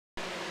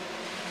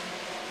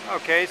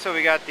Okay, so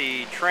we got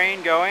the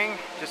train going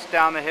just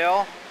down the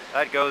hill.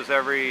 That goes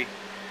every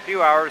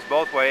few hours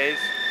both ways.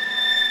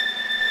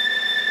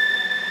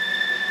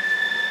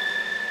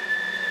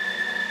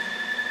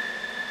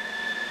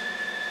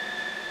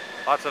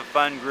 Lots of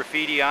fun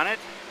graffiti on it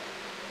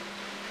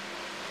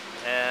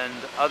and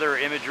other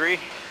imagery.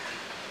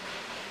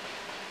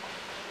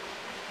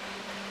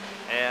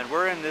 And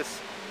we're in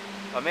this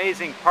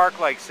amazing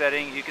park-like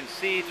setting. You can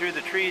see through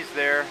the trees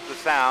there the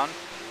sound.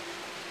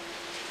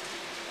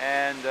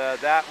 And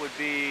that would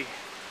be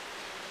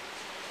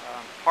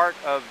part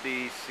of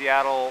the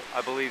Seattle,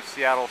 I believe,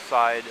 Seattle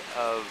side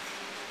of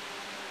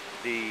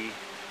the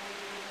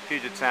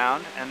Puget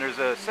Sound. And there's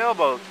a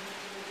sailboat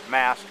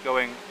mast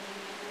going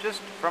just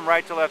from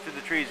right to left through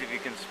the trees, if you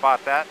can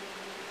spot that.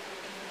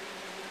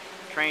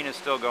 The train is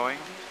still going.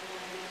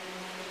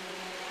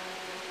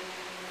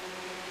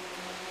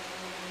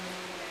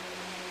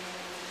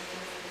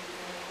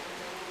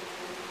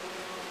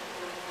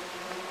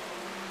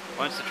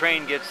 Once the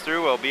train gets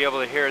through, we'll be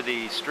able to hear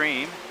the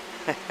stream.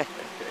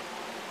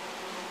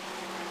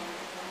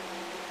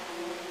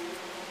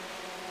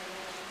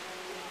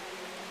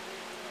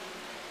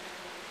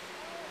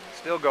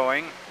 Still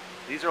going.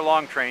 These are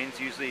long trains,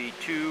 usually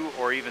 2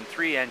 or even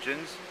 3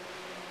 engines.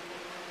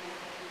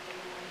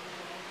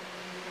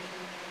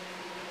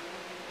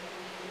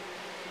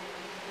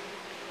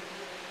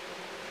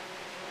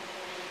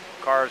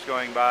 Cars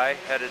going by,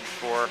 headed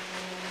for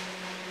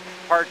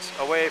parts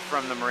away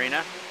from the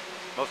marina.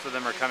 Most of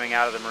them are coming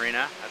out of the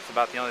marina. That's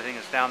about the only thing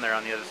that's down there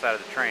on the other side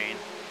of the train.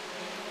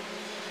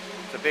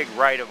 It's a big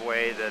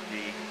right-of-way that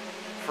the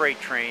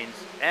freight trains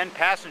and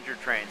passenger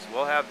trains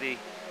will have the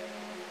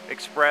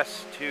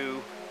express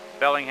to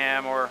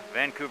Bellingham or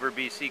Vancouver,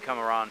 BC come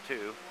around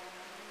too.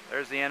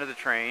 There's the end of the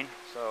train.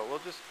 So we'll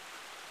just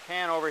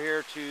pan over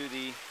here to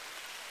the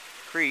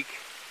creek.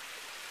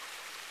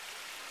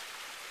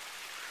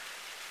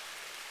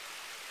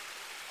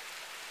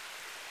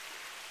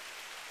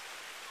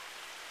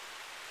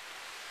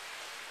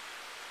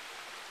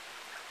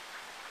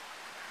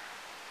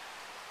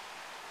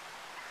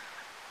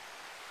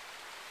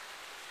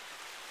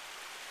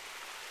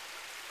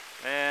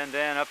 And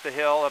then up the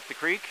hill, up the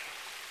creek,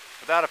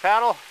 without a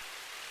paddle.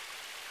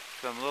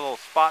 Some little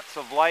spots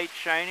of light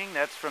shining.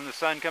 That's from the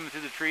sun coming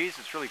through the trees.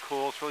 It's really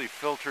cool. It's really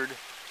filtered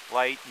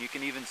light. You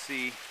can even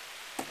see,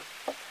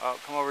 I'll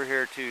come over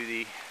here to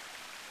the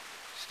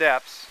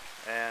steps,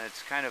 and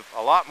it's kind of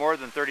a lot more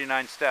than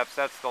 39 steps.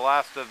 That's the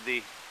last of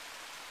the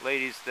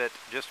ladies that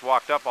just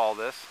walked up all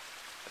this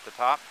at the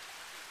top.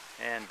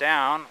 And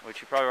down, which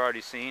you've probably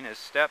already seen, is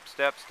step,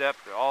 step, step,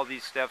 all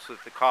these steps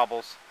with the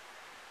cobbles.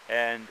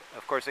 And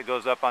of course it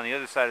goes up on the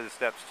other side of the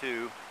steps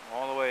too,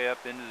 all the way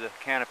up into the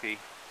canopy.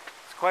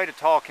 It's quite a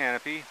tall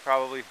canopy,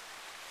 probably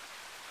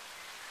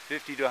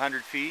 50 to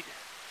 100 feet.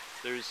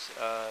 There's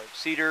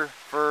cedar,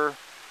 fir,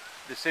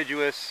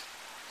 deciduous.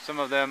 Some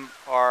of them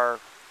are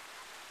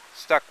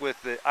stuck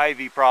with the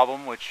ivy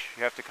problem, which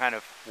you have to kind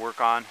of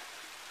work on.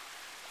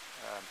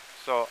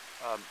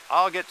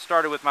 I'll get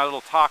started with my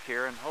little talk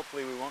here, and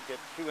hopefully we won't get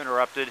too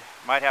interrupted.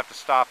 Might have to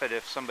stop it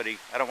if somebody,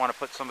 I don't want to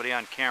put somebody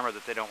on camera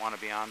that they don't want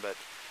to be on, but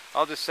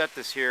I'll just set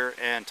this here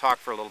and talk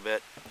for a little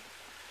bit.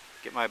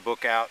 Get my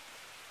book out.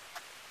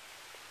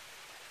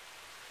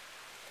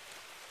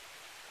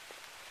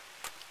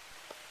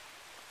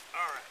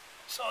 Alright,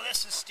 so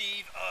this is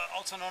Steve,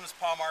 also known as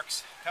Paw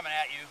Marks, coming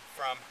at you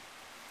from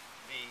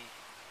the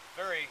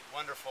very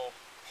wonderful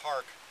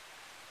park.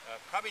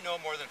 Probably no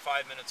more than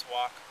 5 minutes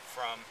walk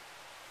from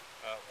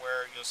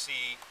where you'll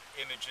see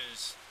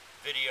images,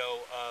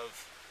 video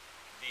of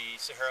the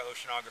Sahara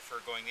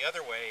Oceanographer going the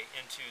other way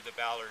into the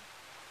Ballard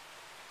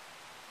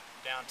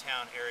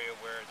downtown area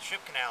where the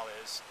ship canal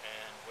is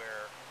and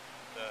where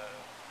the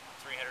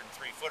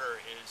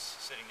 303-footer is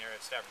sitting there at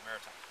Stafford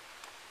Maritime.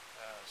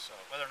 So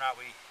whether or not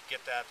we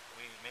get that,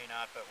 we may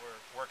not, but we're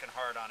working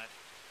hard on it.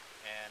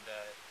 And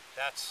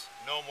that's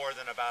no more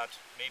than about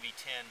maybe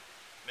 10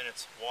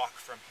 minutes walk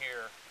from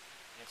here.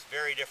 And it's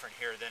very different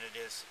here than it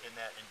is in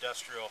that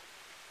industrial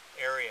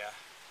area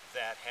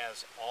that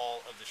has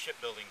all of the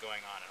shipbuilding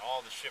going on, and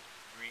all the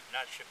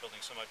not shipbuilding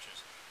so much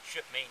as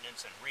ship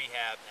maintenance and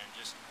rehab and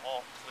just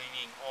all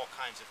cleaning, all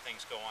kinds of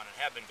things go on and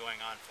have been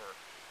going on for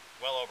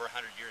well over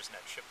 100 years in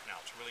that ship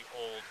canal. It's a really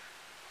old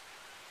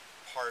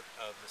part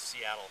of the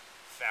Seattle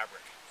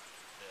fabric.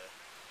 The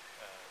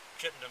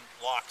Chittenden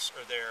locks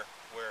are there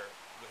where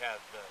we have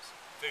the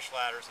fish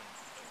ladders, and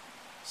the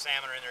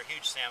salmon are in there,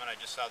 huge salmon. I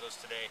just saw those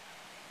today.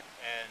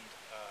 And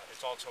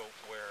it's also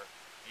where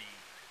the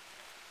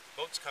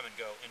boats come and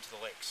go into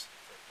the lakes,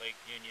 for Lake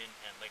Union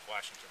and Lake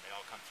Washington. They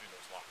all come through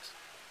those locks.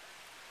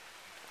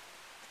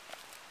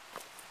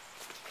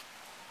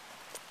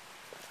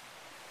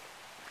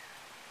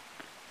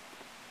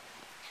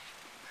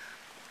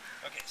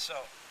 Okay,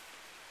 so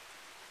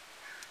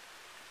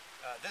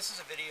this is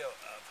a video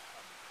of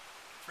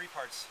 3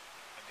 parts.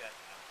 I've got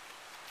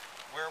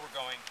where we're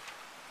going.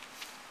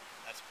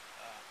 That's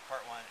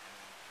part 1, and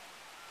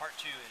part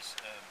 2 is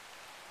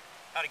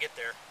how to get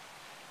there.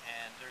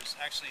 And there's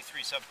actually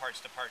 3 subparts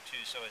to part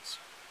 2, so it's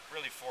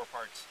really 4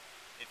 parts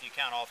if you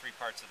count all 3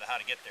 parts of the how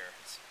to get there.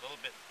 It's a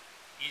little bit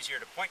easier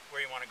to point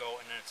where you want to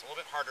go, and then it's a little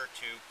bit harder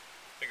to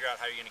figure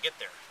out how you're going to get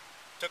there.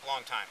 It took a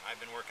long time.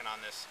 I've been working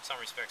on this in some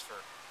respects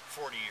for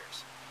 40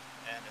 years,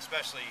 and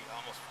especially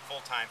almost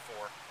full-time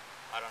for,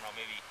 I don't know,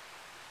 maybe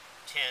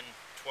 10,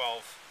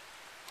 12,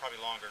 probably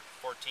longer,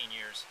 14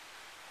 years,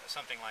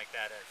 something like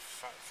that,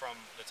 from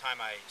the time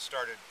I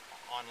started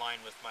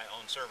online with my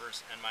own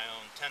servers and my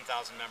own 10,000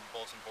 member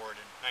bulletin board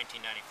in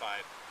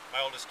 1995. My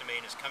oldest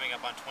domain is coming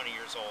up on 20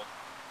 years old,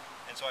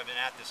 and so I've been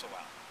at this a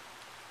while.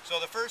 So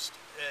the first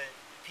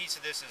piece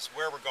of this is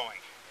where we're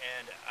going,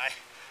 and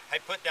I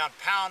put down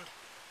pound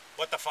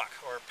what the fuck,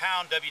 or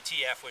pound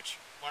WTF, which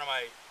one of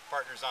my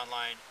partners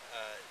online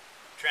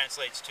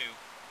translates to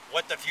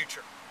what the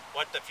future,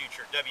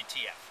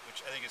 WTF,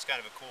 which I think is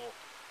kind of a cool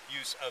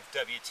use of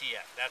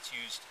WTF. That's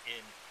used in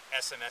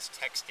SMS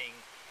texting,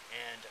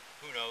 and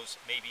who knows,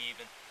 maybe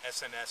even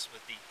SMS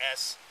with the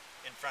S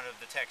in front of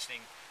the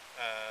texting.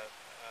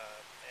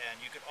 And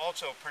you could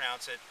also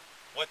pronounce it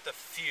what the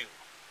few,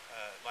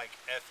 like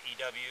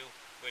FEW,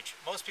 which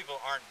most people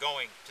aren't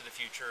going to the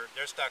future.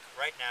 They're stuck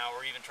right now,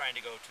 or even trying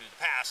to go to the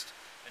past.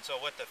 And so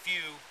what the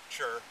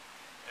future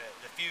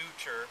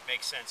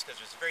makes sense, because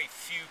there's very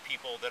few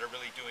people that are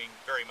really doing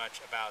very much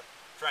about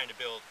trying to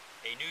build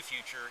a new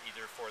future,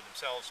 either for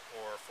themselves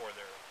or for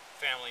their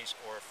families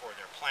or for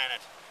their planet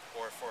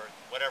or for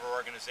whatever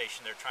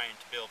organization they're trying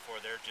to build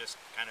for. They're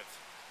just kind of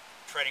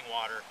treading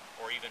water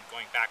or even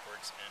going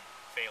backwards and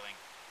failing.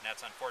 And that's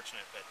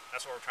unfortunate, but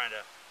that's what we're trying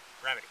to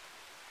remedy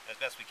as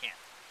best we can.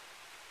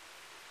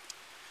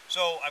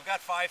 So I've got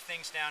 5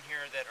 things down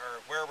here that are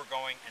where we're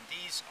going, and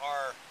these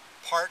are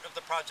part of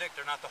the project.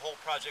 They're not the whole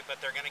project, but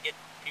they're going to get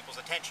people's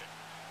attention.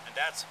 And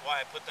that's why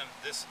I put them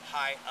this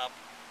high up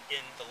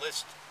in the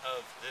list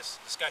of this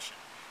discussion,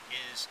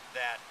 is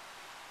that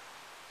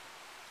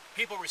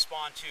people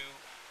respond to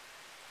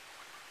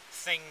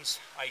things,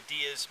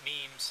 ideas,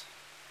 memes,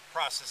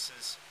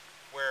 processes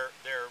where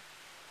their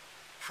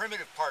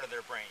primitive part of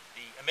their brain,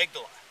 the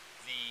amygdala,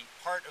 the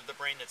part of the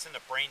brain that's in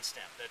the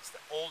brainstem, that's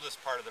the oldest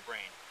part of the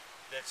brain,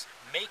 that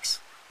makes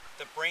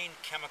the brain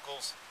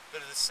chemicals that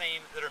are the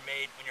same that are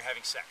made when you're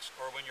having sex,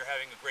 or when you're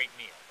having a great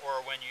meal,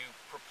 or when you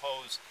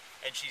propose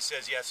and she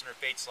says yes and her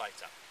face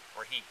lights up,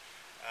 or he.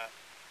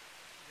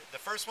 The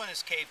first one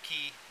is Cave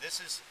Key.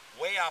 This is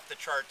way off the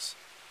charts,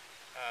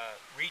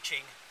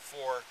 reaching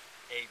for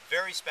a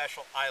very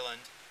special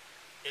island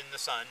in the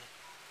sun,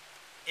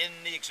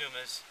 in the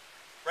Exumas,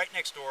 right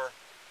next door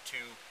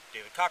to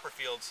David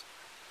Copperfield's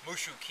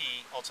Mushu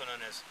Key, also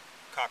known as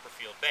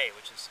Copperfield Bay,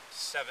 which is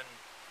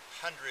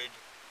 700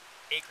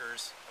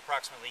 acres,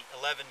 approximately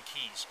 11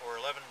 keys,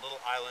 or 11 little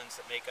islands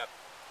that make up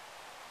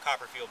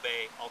Copperfield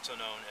Bay, also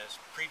known as,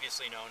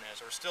 previously known as,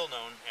 or still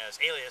known as,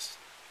 alias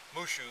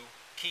Mushu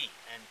Key.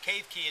 And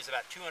Cave Key is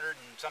about 200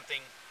 and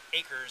something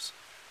acres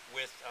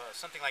with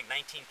something like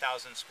 19,000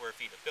 square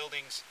feet of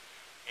buildings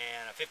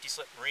and a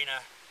 50-slip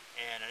marina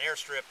and an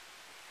airstrip,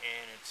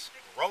 and it's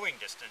rowing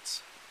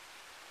distance.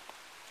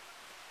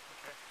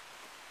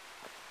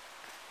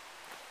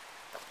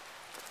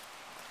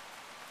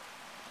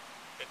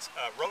 It's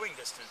rowing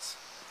distance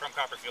from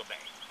Copperfield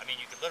Bay. I mean,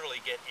 you could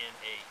literally get in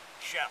a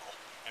shell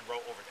and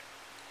row over there.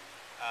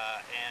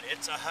 And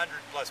it's 100+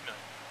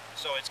 million.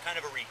 So it's kind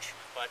of a reach,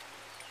 but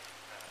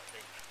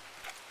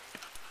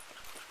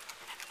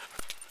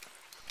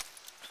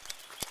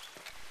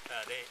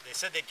they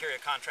said they'd carry a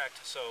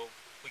contract, so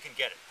we can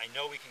get it. I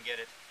know we can get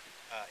it.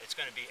 It's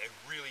going to be a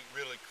really,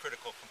 really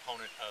critical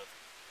component of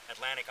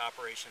Atlantic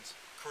operations,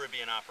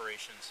 Caribbean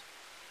operations,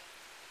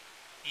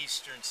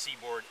 Eastern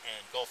Seaboard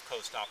and Gulf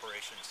Coast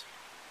operations,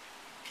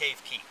 Cave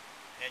Key.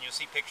 And you'll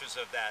see pictures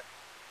of that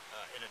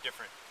in a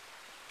different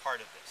part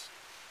of this.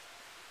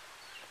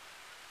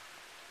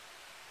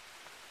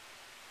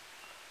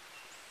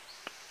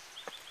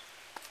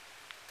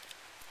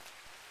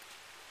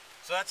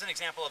 So that's an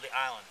example of the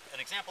island, an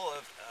example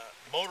of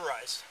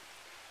motorized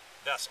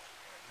vessel,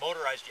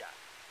 motorized yacht.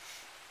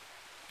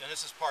 And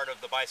this is part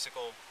of the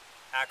bicycle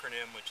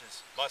acronym, which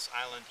is Bus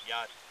Island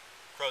Yacht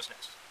Crow's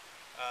Nest.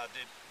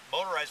 The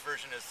motorized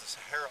version is the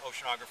Sahara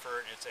Oceanographer,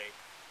 and it's a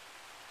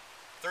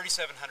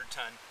 3,700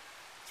 ton,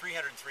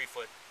 303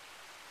 foot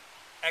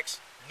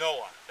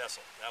ex-NOAA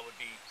vessel. That would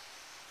be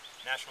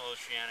National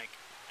Oceanic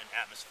and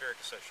Atmospheric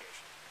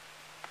Association.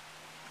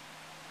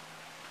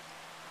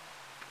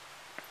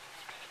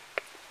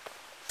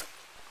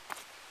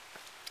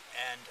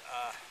 And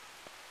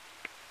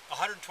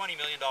 $120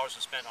 million was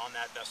spent on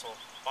that vessel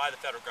by the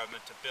federal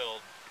government to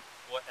build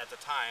what at the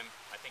time,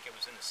 I think it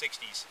was in the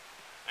 60s,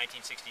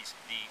 1960s,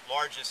 the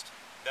largest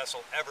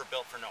vessel ever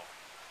built for NOAA.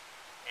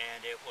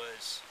 And it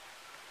was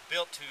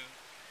built to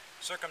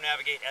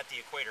circumnavigate at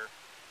the equator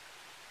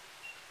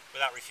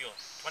without refueling,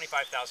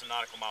 25,000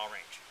 nautical mile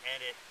range. And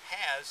it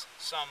has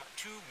some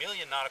 2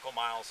 million nautical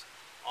miles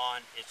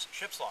on its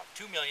ship's log,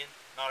 2 million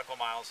nautical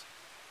miles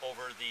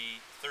over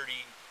the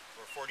 30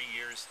 or 40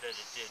 years that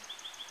it did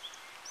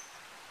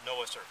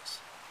NOAA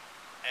service.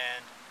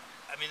 And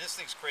I mean, this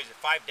thing's crazy,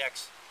 5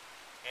 decks,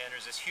 and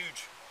there's this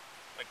huge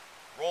like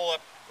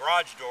roll-up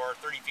garage door,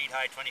 30 feet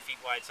high, 20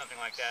 feet wide,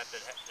 something like that,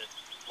 that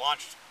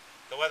launched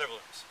the weather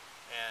balloons.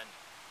 And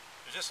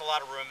there's just a lot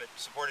of room. It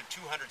supported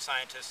 200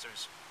 scientists.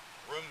 There's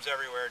rooms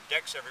everywhere,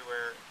 decks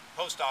everywhere,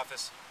 post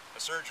office,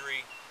 a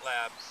surgery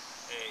lab,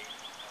 a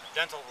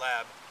dental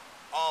lab,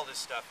 all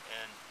this stuff,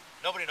 and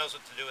nobody knows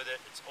what to do with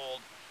it. It's old,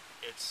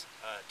 it's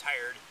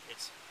tired,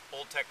 it's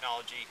old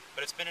technology,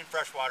 but it's been in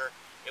freshwater.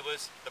 It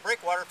was the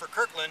breakwater for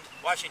Kirkland,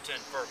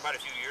 Washington for quite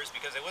a few years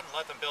because they wouldn't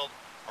let them build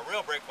a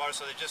real breakwater,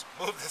 so they just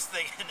moved this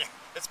thing in there.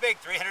 It's big,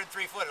 303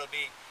 foot. It'll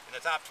be in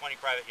the top 20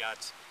 private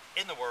yachts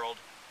in the world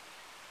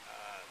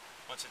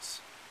once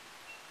it's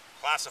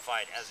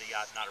classified as a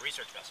yacht, not a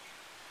research vessel.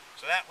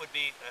 So that would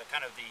be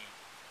kind of the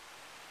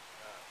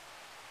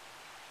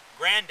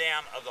grand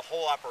dam of the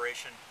whole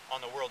operation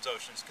on the world's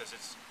oceans, because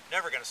it's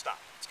never going to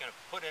stop. It's going to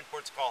put in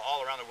ports of call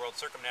all around the world,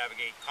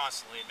 circumnavigate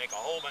constantly, and make a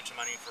whole bunch of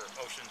money for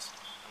oceans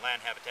and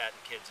land habitat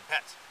and kids and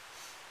pets.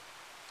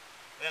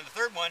 And then the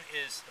third one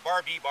is the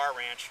Barbie Bar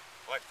Ranch.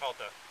 I like to call it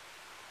the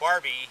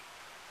Barbie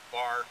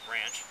Bar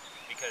Ranch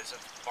because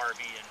of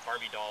Barbie and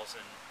Barbie dolls,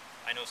 and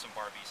I know some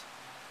Barbies.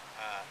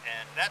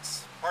 And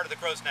that's part of the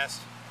Crow's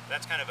Nest.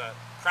 That's kind of a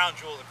crown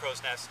jewel of the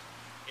Crow's Nest.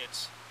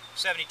 It's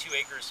 72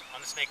 acres on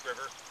the Snake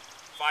River,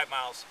 5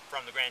 miles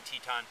from the Grand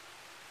Teton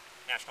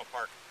National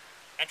Park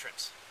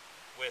entrance,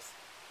 with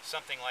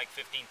something like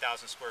 15,000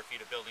 square feet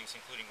of buildings,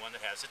 including one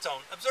that has its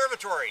own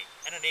observatory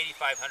and an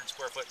 8,500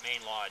 square foot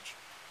main lodge.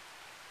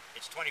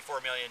 It's 24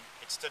 million.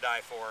 It's to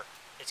die for.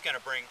 It's going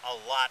to bring a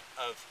lot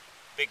of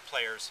big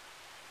players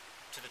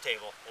to the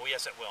table. Oh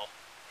yes, it will.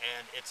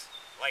 And it's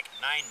like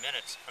 9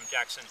 minutes from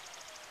Jackson,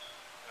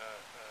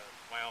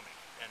 Wyoming,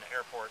 and the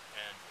airport,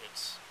 and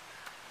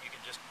you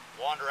can just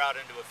wander out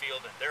into a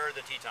field and there are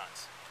the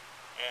Tetons.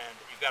 And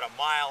you've got a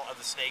mile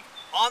of the Snake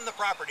on the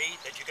property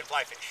that you can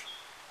fly fish.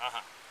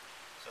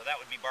 So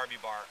that would be Barbie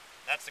Bar.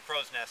 That's the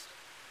Crow's Nest.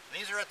 And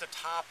these are at the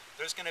top.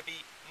 There's going to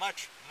be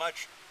much,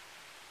 much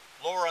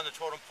lower on the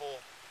totem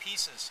pole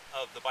pieces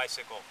of the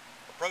bicycle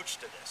approach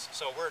to this.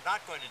 So we're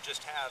not going to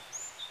just have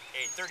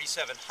a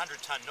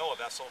 3,700-ton NOAA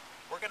vessel.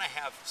 We're going to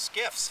have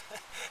skiffs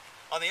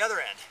on the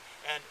other end,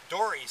 and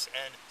dories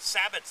and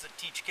sabots that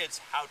teach kids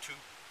how to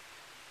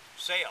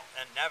sail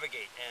and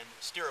navigate and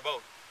steer a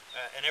boat,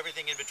 and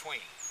everything in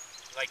between,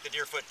 like the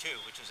Deerfoot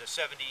 2, which is a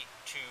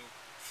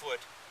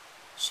 72-foot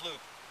sloop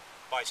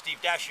by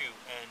Steve Dashew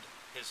and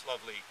his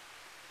lovely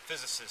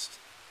physicist,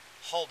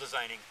 hull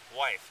designing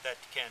wife that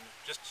can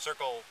just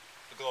circle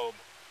the globe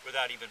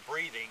without even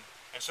breathing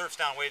and surfs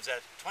down waves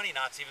at 20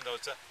 knots, even though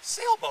it's a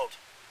sailboat.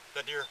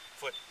 The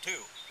Deerfoot 2,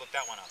 look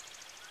that one up.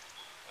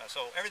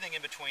 So everything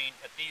in between,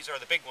 these are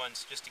the big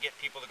ones, just to get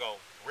people to go,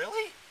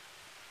 really?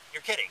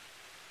 You're kidding.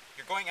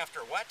 You're going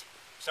after what?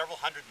 Several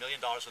 $100 million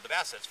worth of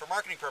assets for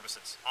marketing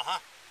purposes.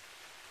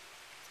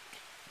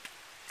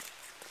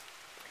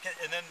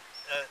 And then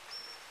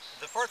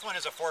the fourth one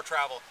is a Four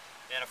Travel,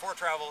 and a Four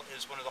Travel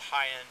is one of the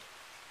high-end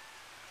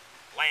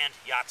land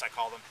yachts, I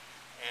call them,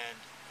 and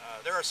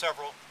there are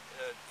several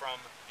from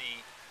the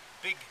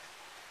big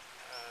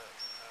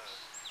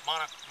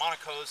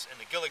Monacos and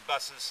the Gillig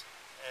buses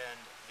and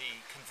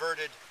the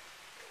converted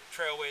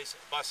Trailways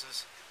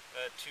buses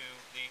to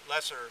the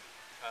lesser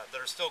that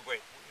are still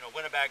great,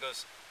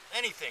 Winnebagos,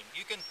 anything.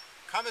 You can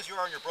come as you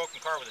are in your broken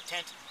car with a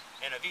tent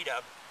and a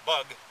VW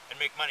bug and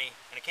make money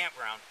in a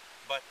campground,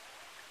 but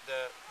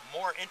the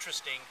more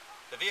interesting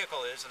the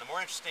vehicle is, and the more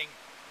interesting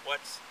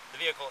what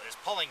the vehicle is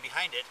pulling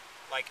behind it,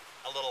 like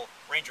a little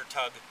Ranger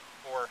tug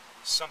or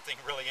something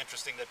really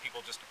interesting that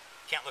people just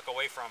can't look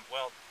away from,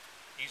 well,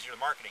 the easier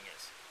the marketing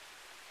is.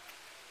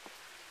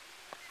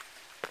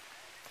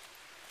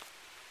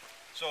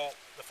 So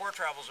the Four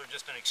Travels are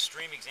just an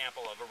extreme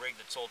example of a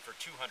rig that sold for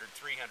 200,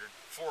 300,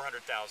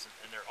 400,000,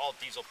 and they're all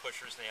diesel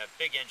pushers. They have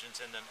big engines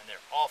in them, and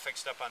they're all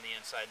fixed up on the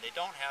inside. And they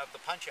don't have the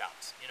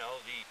punch-outs,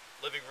 the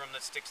living room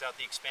that sticks out,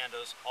 the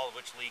expandos, all of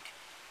which leak,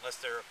 unless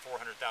they're a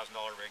 $400,000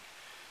 rig.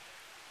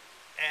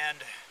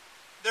 And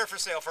they're for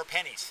sale for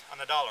pennies on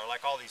the dollar,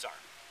 like all these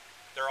are.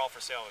 They're all for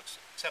sale,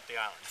 except the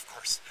Island, of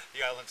course.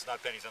 The Island's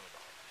not pennies on the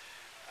dollar.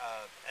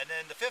 And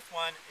then the fifth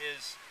one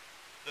is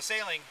the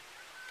sailing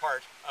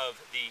part of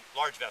the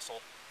large vessel,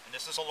 and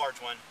this is a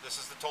large one.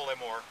 This is the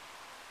Tullamore,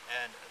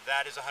 and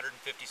that is a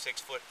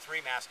 156-foot,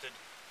 3-masted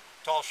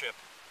tall ship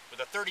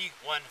with a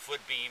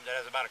 31-foot beam that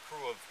has about a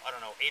crew of, I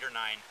don't know, 8 or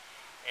 9,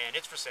 and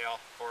it's for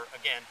sale for,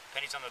 again,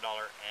 pennies on the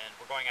dollar, and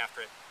we're going after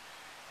it.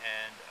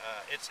 And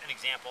it's an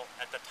example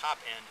at the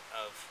top end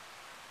of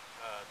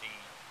the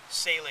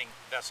sailing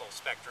vessel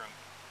spectrum,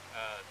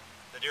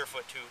 the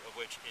Deerfoot 2 of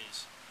which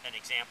is an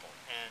example.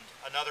 And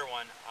another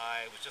one,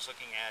 I was just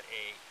looking at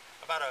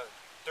about a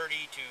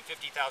 $30,000 to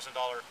 $50,000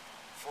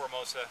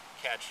 Formosa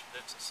ketch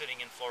that's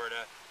sitting in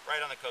Florida,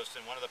 right on the coast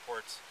in one of the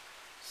ports,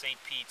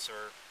 St. Pete's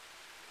or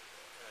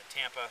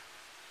Tampa,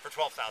 for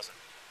 $12,000.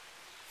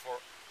 For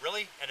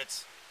really, and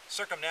it's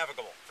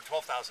circumnavigable for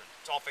 $12,000.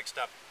 It's all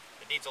fixed up.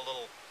 It needs a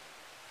little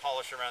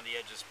polish around the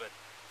edges, but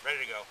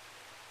ready to go.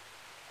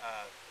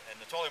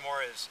 And the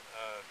Tullamore is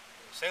a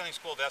sailing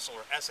school vessel,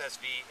 or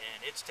SSV,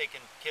 and it's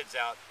taken kids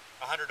out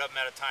 100 of them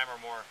at a time or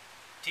more,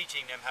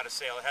 teaching them how to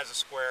sail. It has a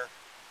square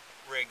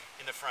rig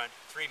in the front,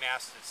 3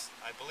 masts. It's,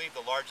 I believe,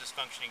 the largest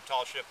functioning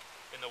tall ship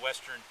in the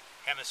Western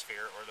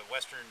Hemisphere, or the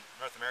Western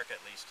North America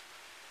at least.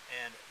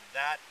 And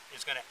that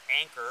is going to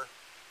anchor,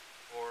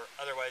 or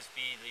otherwise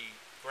be the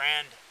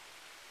grand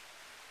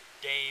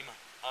dame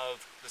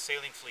of the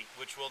sailing fleet,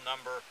 which will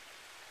number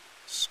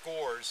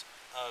scores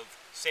of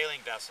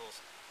sailing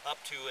vessels up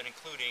to and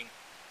including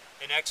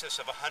in excess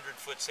of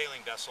 100-foot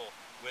sailing vessel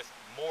with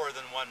more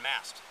than 1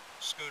 mast,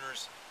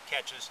 schooners,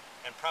 ketches,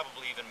 and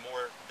probably even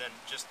more than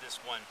just this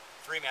one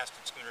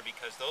 3-masted schooner,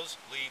 because those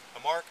leave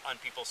a mark on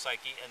people's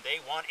psyche and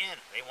they want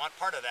in. They want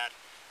part of that.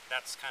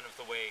 That's kind of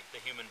the way the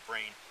human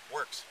brain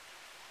works.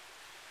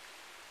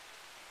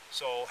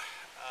 So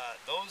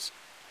those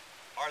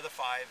are the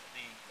 5.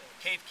 The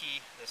Cave Key,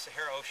 the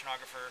Sahara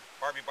Oceanographer,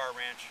 Barbie Bar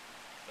Ranch,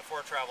 the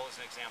Fore Travel is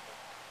an example.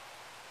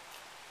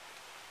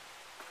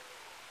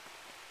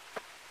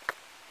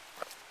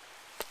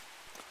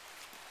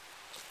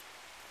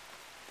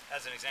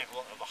 As an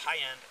example of a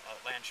high-end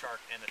Land Shark,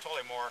 and the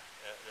Tullamore,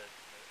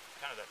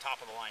 kind of the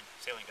top-of-the-line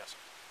sailing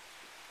vessel.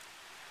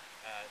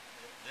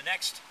 The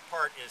next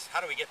part is,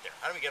 how do we get there?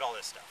 How do we get all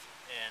this stuff?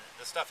 And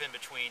the stuff in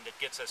between that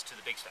gets us to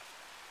the big stuff,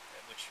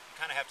 which you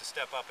kind of have to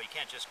step up, but you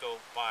can't just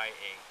go buy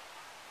a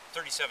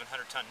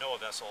 3,700-ton NOAA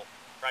vessel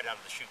right out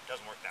of the chute. It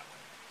doesn't work that way.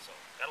 So,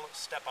 got to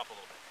step up a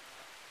little bit.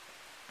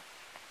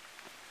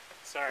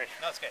 Sorry.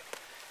 No, it's okay.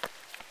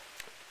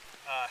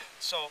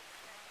 So,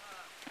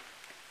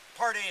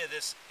 part A of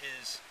this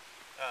is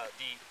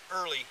the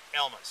early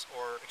ELMAs,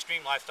 or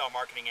extreme lifestyle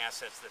marketing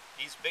assets. That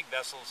these big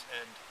vessels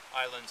and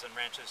islands and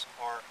ranches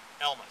are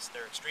ELMAs.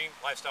 They're extreme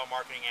lifestyle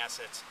marketing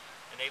assets,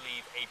 and they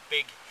leave a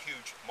big,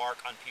 huge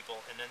mark on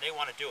people, and then they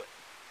want to do it.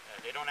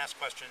 They don't ask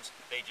questions,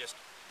 they just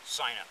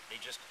sign up. They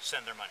just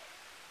send their money.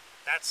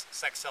 That's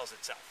sex sells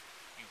itself.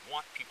 You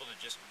want people to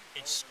just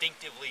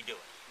instinctively do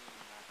it.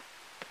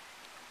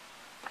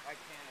 I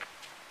can't.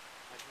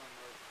 I don't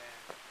know the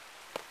band.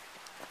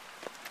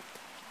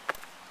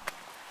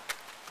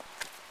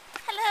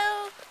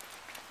 Hello.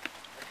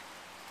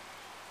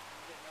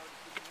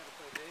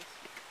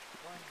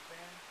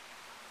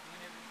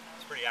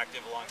 It's pretty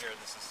active along here.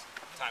 This is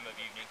time of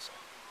evening, so.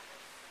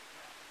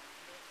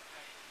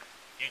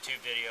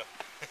 YouTube video.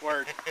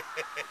 Word. I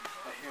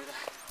hear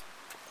that.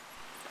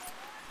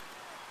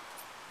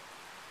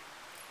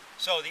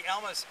 So the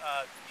ELMAs,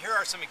 here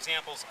are some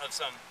examples of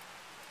some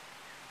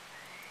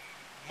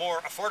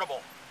more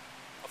affordable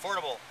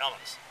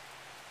ELMAs.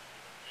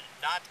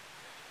 Not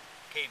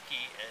Cave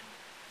Key and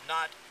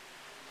not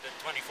the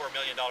 $24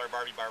 million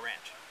Barbie Bar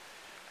Ranch.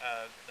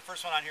 The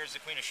first one on here is the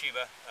Queen of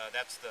Sheba.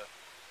 That's the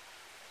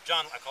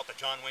I call it the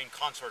John Wayne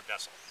consort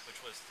vessel,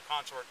 which was the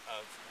consort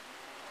of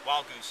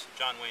Wild Goose,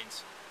 John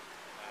Wayne's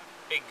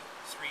big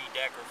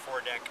 3-deck or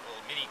 4-deck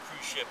little mini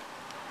cruise ship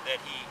that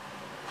he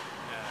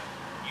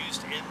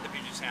used in the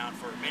Puget Sound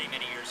for many,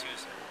 many years. He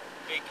was a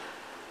big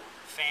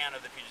fan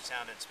of the Puget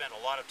Sound and spent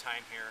a lot of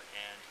time here,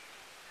 and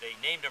they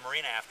named a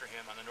marina after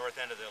him on the north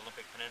end of the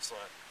Olympic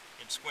Peninsula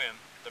in Sequim.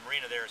 The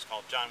marina there is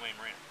called John Wayne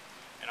Marina.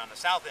 And on the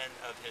south end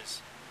of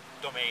his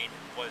domain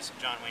was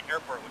John Wayne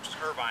Airport, which is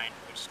Irvine,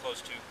 which is close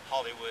to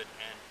Hollywood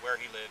and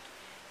where he lived,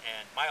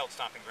 and my old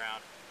stomping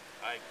ground.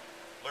 I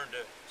learned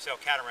to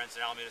sail catamarans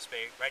in Alameda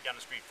Bay, right down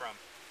the street from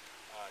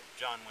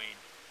John Wayne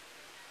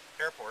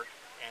Airport,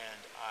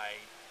 and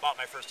I bought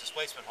my first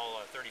displacement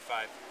hull, a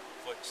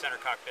 35-foot center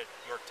cockpit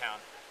Yorktown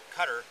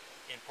cutter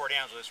in Port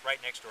Angeles, right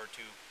next door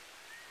to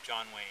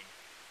John Wayne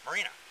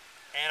Marina.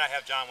 And I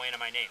have John Wayne in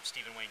my name,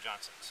 Stephen Wayne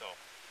Johnson. So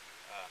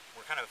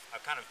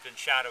I've kind of been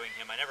shadowing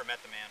him. I never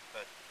met the man,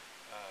 but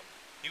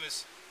he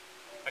was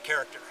a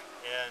character,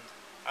 and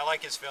I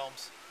like his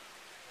films,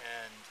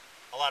 and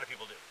a lot of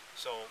people do.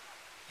 So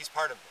he's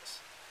part of this.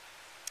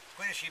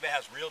 Queen of Sheba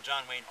has real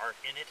John Wayne art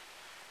in it,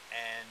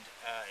 and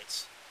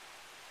it's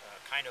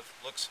kind of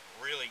looks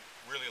really,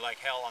 really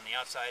like hell on the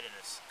outside, and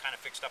it's kind of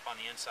fixed up on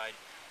the inside,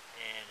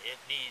 and it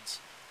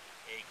needs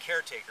a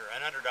caretaker,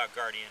 an underdog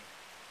guardian.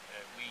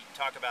 We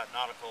talk about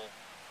nautical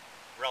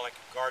relic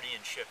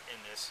guardianship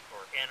in this,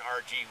 or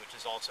NRG, which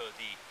is also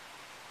the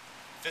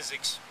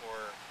physics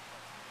or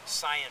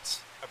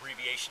science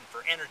abbreviation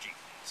for energy.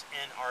 It's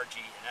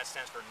NRG, and that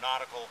stands for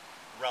Nautical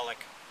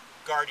Relic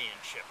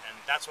Guardianship, and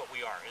that's what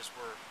we are.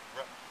 We're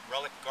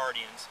relic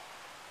guardians.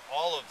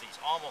 All of these,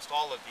 almost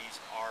all of these,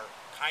 are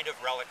kind of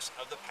relics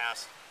of the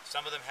past.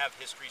 Some of them have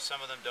history,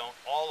 some of them don't.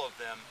 All of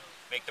them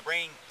make the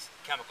brain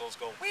chemicals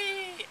go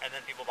wee, and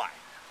then people buy.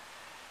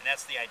 And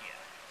that's the idea.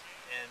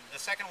 And the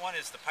second one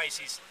is the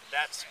Pisces.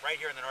 That's right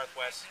here in the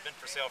Northwest. It's been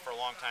for sale for a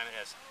long time. It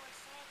has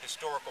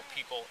historical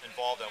people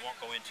involved I won't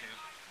go into.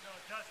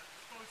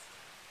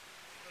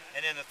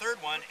 And then the third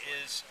one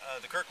is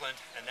the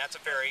Kirkland, and that's a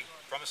ferry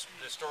from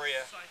the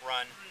Astoria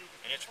run,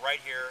 and it's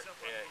right here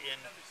in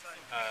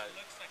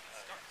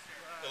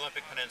the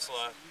Olympic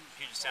Peninsula,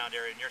 Puget Sound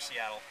area near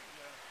Seattle.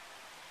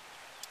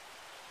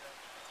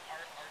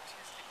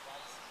 Artistic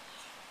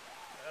license.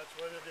 That's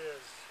what it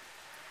is.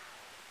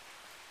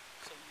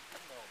 So you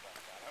do know about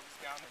that. I was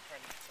down there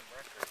trying to get some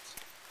records.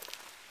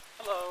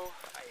 Hello.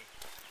 Hi.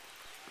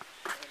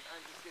 And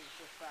I'm just getting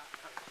so fat.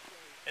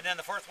 And then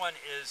the fourth one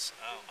is,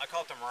 I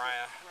call it the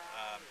Mariah.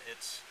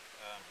 It's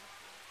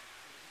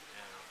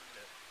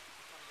the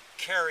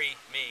carry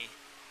me,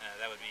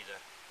 that would be the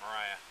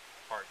Mariah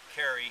part.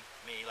 Carry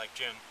me, like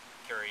Jim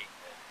Carrey,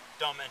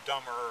 Dumb and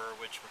Dumber,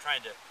 which we're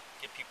trying to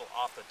get people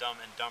off the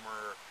Dumb and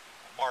Dumber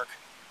mark,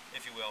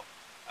 if you will.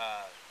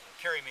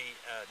 Carry me,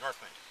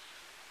 Northwind,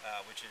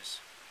 which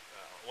is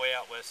way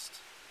out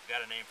west.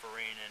 Got a name for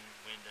rain and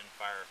wind and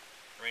fire.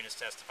 The rain is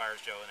Tess, the fire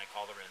is Joe, and they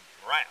call the wind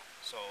Mariah.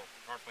 So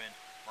Northwind,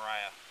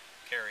 Mariah,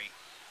 Carey,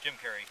 Jim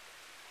Carrey.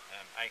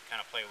 I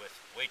kind of play with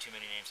way too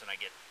many names, and I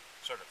get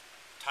sort of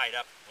tied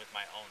up with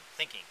my own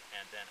thinking,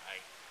 and then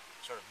I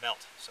sort of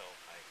melt. So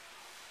I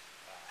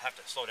have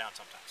to slow down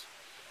sometimes.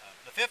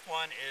 The fifth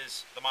one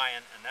is the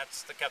Mayan, and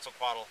that's the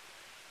Quetzalcoatl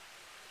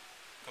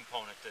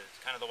component,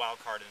 kind of the wild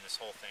card in this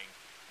whole thing.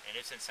 And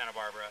it's in Santa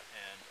Barbara,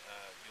 and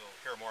you'll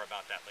hear more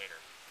about that later.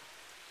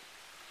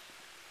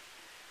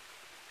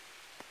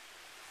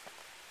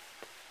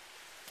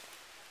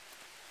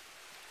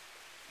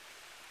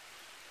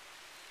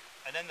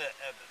 And then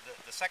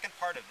the second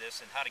part of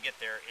this and how to get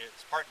there is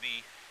part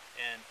B,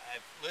 and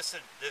I've listed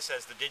this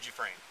as the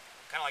digiframe,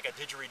 kind of like a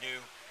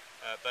didgeridoo,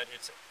 but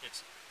it's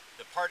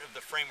the part of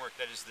the framework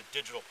that is the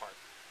digital part.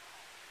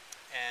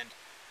 And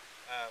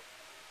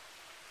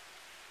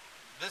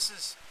this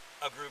is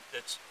a group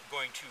that's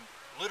going to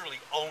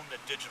literally own the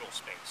digital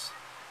space.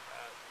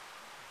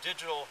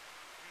 Digital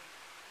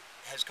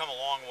has come a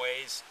long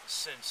ways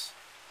since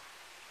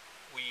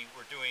we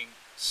were doing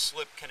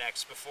slip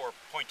connects before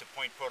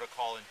point-to-point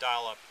protocol and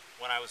dial-up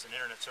when I was an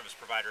internet service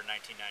provider in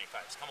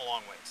 1995. It's come a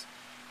long ways.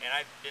 And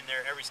I've been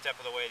there every step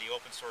of the way, the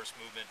open source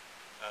movement,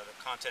 the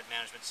content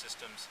management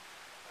systems,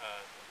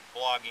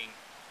 blogging,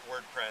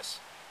 WordPress,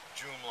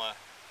 Joomla,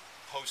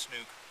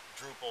 Postnuke,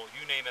 Drupal,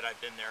 you name it,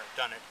 I've been there,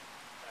 done it.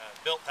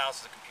 Built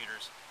thousands of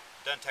computers,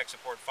 done tech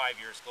support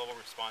 5 years, Global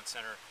Response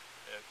Center,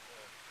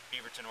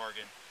 Beaverton,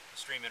 Oregon,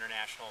 Stream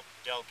International,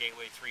 Dell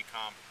Gateway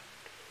 3Com,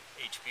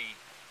 HP,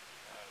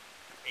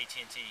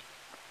 AT&T.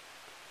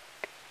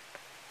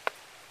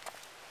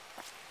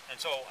 And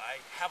so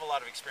I have a lot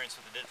of experience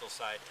with the digital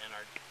side, and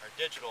our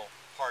digital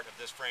part of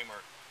this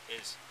framework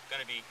is going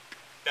to be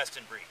best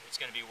in breed. It's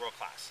going to be world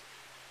class.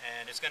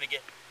 And it's going to get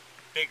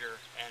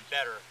bigger and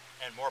better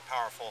and more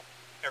powerful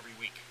every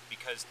week,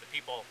 because the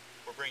people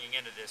we're bringing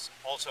into this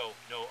also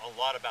know a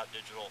lot about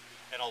digital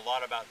and a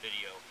lot about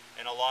video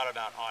and a lot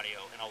about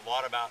audio and a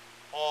lot about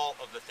all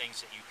of the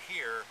things that you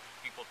hear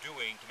people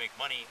doing to make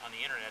money on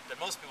the internet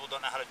that most people don't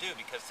know how to do,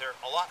 because they're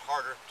a lot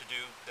harder to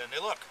do than they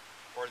look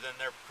or than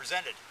they're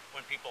presented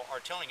when people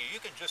are telling you,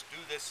 you can just do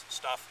this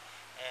stuff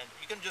and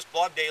you can just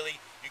blog daily,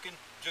 you can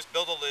just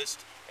build a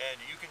list, and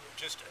you can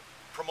just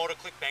promote a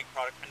ClickBank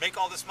product and make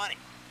all this money.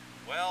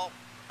 Well,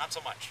 not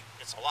so much.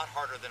 It's a lot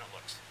harder than it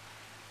looks.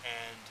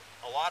 And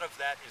a lot of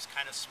that is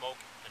kind of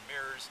smoke and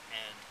mirrors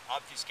and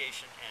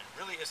obfuscation, and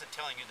really isn't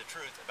telling you the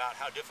truth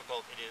about how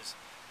difficult it is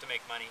to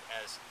make money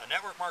as a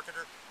network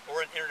marketer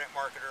or an internet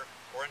marketer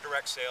or in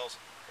direct sales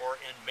or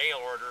in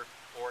mail order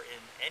or in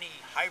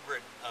any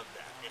hybrid of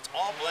that. It's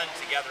all blended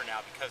together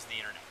now because of the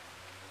internet.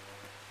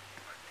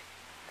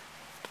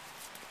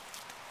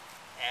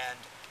 And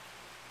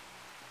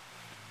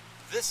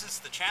this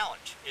is the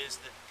challenge, is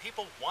that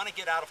people want to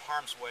get out of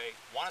harm's way,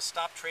 want to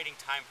stop trading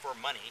time for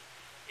money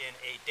in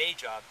a day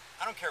job.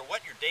 I don't care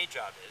what your day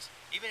job is,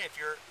 even if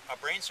you're a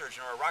brain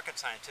surgeon or a rocket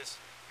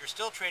scientist, you're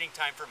still trading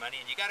time for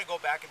money, and you got to go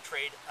back and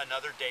trade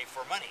another day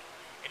for money.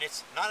 And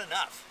it's not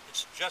enough.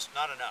 It's just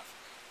not enough.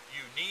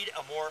 You need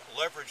a more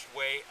leveraged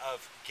way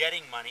of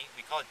getting money.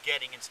 We call it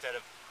getting instead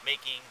of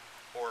making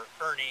or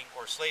earning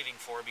or slaving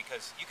for,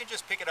 because you can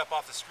just pick it up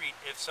off the street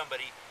if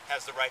somebody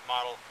has the right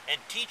model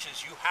and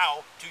teaches you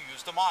how to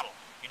use the model.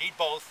 You need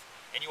both,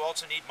 and you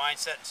also need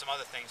mindset and some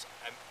other things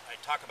I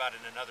talk about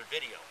in another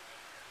video.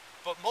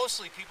 But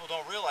mostly people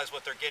don't realize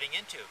what they're getting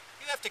into.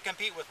 You have to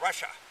compete with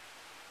Russia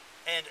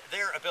and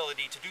their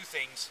ability to do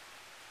things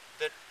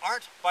that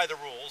aren't by the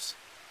rules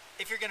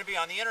if you're going to be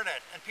on the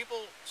internet. And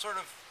people sort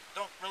of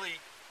don't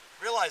really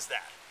realize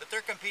that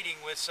they're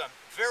competing with some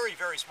very,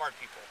 very smart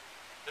people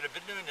that have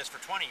been doing this for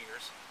 20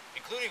 years,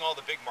 including all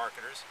the big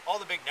marketers, all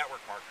the big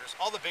network marketers,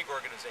 all the big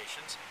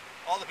organizations,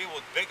 all the people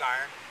with big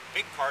iron,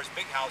 big cars,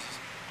 big houses,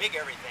 big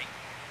everything.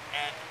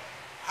 And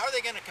how are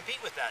they going to compete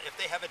with that if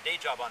they have a day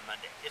job on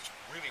Monday? It's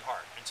really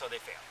hard, and so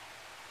they fail.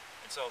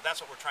 And so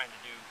that's what we're trying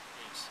to do,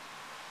 is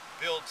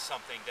build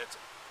something that's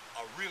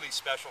a really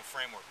special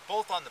framework,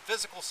 both on the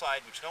physical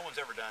side, which no one's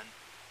ever done,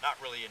 not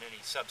really in any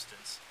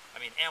substance.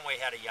 I mean, Amway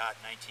had a yacht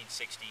in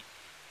 1960.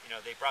 You know,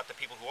 they brought the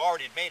people who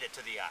already had made it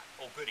to the yacht.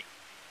 Oh, goody.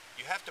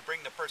 You have to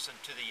bring the person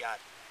to the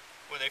yacht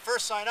when they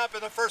first sign up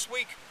in the first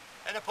week,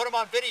 and then put them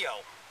on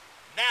video.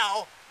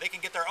 Now they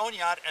can get their own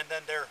yacht, and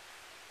then they're,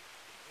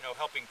 you know,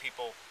 helping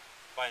people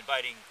by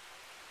inviting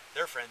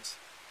their friends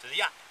to the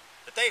yacht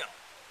that they own.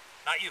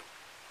 Not you,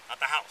 not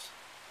the house.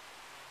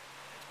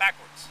 It's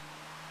backwards.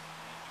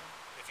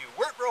 If you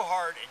work real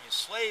hard and you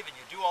slave and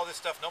you do all this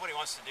stuff nobody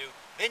wants to do,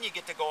 then you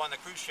get to go on the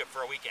cruise ship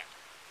for a weekend.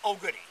 Oh,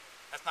 goody.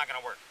 That's not going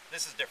to work.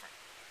 This is different.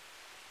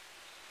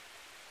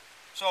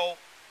 So,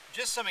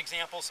 just some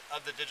examples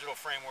of the digital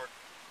framework.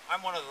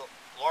 I'm one of the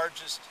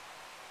largest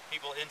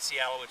people in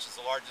Seattle, which is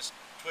the largest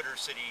Twitter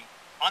city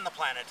on the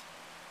planet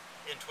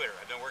in Twitter.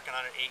 I've been working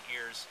on it 8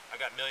 years. I've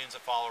got millions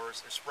of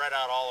followers. They're spread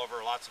out all over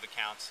lots of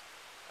accounts.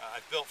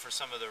 I've built for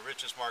some of the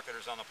richest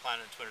marketers on the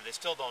planet in Twitter. They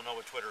still don't know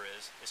what Twitter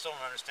is. They still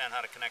don't understand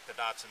how to connect the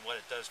dots and what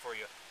it does for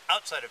you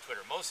outside of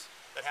Twitter. Most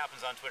that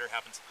happens on Twitter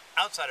happens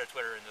outside of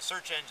Twitter in the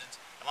search engines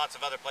and lots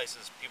of other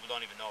places people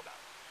don't even know about.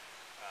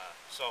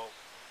 So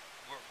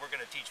we're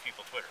going to teach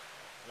people Twitter.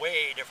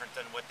 Way different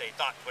than what they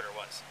thought Twitter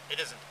was.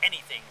 It isn't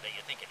anything that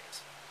you think it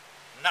is.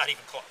 Not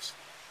even close.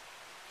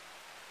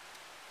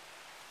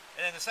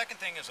 And then the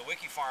second thing is a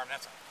wiki farm.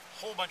 That's a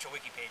whole bunch of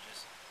wiki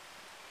pages.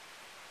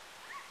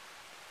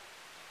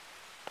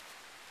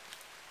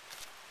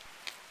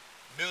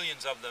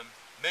 Millions of them,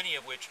 many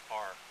of which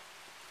are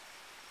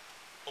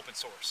open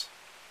source.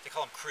 They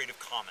call them Creative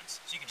Commons.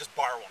 So you can just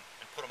borrow them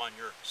and put them on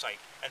your site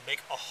and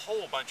make a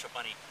whole bunch of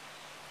money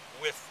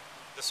with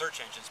the search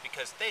engines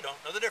because they don't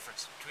know the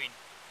difference between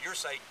your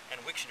site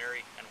and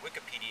Wiktionary and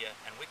Wikipedia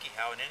and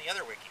WikiHow and any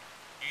other wiki.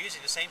 You're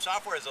using the same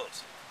software as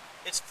those.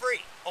 It's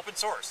free, open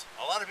source.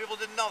 A lot of people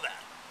didn't know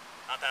that.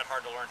 Not that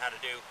hard to learn how to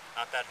do,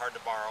 not that hard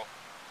to borrow.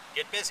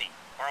 Get busy,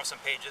 borrow some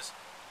pages,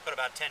 put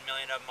about 10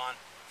 million of them on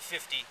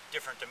 50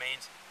 different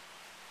domains.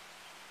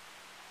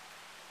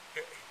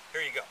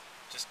 Here you go.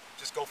 Just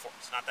go for it.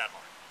 It's not that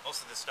hard.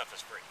 Most of this stuff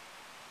is free.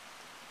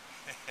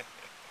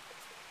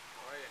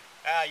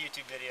 How are you?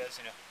 YouTube videos,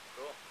 you know.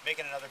 Cool.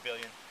 Making another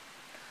billion.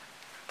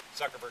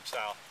 Zuckerberg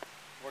style.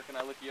 Where can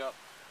I look you up?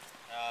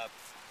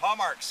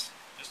 Pawmarks.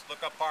 Just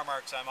look up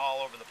Pawmarks. I'm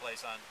all over the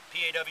place on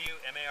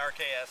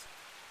Pawmarks.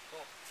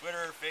 Cool.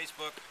 Twitter,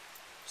 Facebook,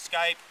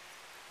 Skype.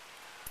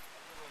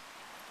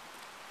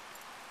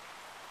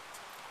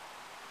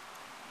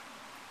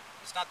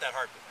 It's not that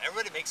hard.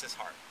 Everybody makes this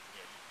hard.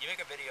 You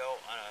make a video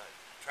on a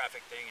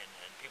traffic thing and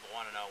people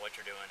want to know what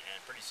you're doing, and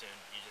pretty soon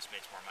you just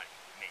make more money.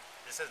 I mean,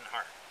 this isn't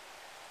hard.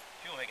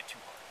 People make it too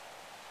hard.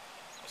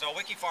 So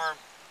Wiki Farm,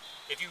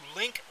 if you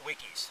link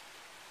wikis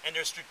and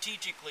they're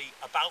strategically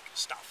about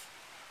stuff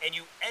and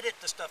you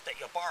edit the stuff that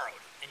you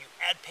borrowed and you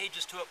add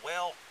pages to it,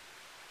 well,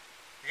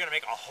 you're going to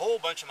make a whole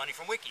bunch of money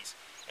from wikis.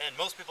 And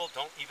most people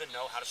don't even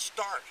know how to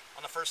start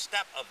on the first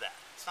step of that.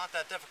 It's not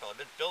that difficult.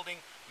 I've been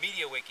building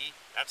MediaWiki.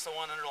 That's the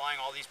one underlying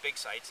all these big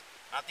sites,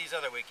 not these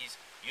other wikis.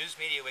 Use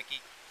MediaWiki,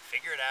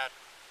 figure it out,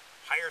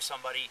 hire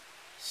somebody,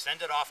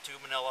 send it off to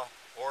Manila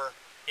or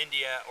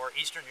India or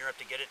Eastern Europe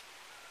to get it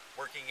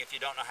working if you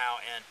don't know how.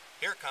 And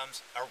here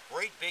comes a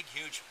great big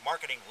huge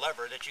marketing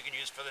lever that you can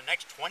use for the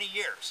next 20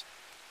 years.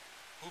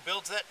 Who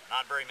builds it?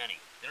 Not very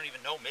many. They don't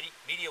even know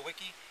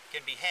MediaWiki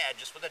can be had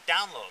just with a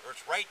download, or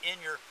it's right in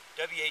your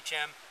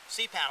WHM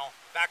cPanel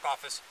back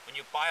office when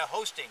you buy a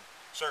hosting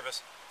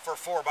service for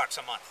 $4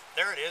 a month.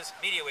 There it is,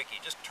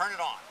 MediaWiki. Just turn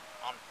it on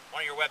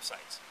one of your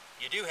websites.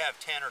 You do have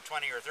 10 or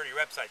 20 or 30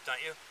 websites,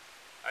 don't you?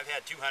 I've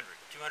had 200,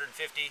 250.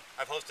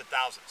 I've hosted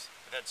thousands.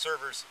 I've had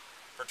servers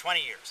for 20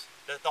 years.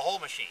 The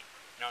whole machine,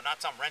 you know,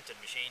 not some rented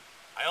machine.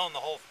 I own the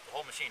whole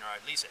machine, or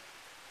I lease it.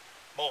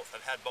 Both.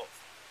 I've had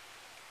both.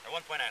 At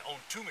one point, I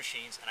owned 2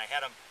 machines, and I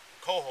had them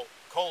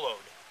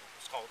co-load.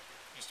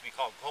 Used to be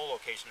called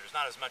co-location. There's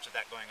not as much of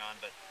that going on,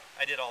 but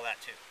I did all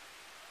that too.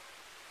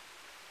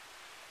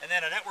 And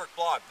then a network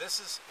blog. This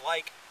is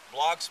like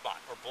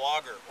Blogspot or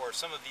Blogger or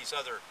some of these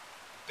other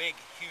big,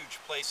 huge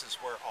places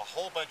where a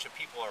whole bunch of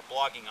people are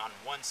blogging on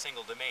one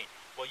single domain.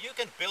 Well, you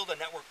can build a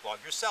network blog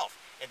yourself,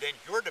 and then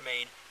your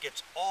domain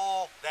gets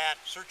all that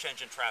search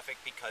engine traffic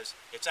because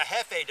it's a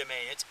Hefe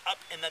domain. It's up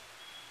in the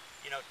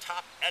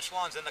top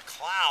echelons in the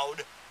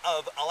cloud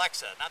of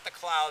Alexa, not the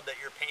cloud that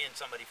you're paying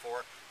somebody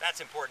for.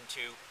 That's important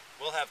too.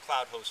 We'll have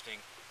cloud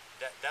hosting.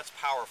 That's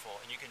powerful,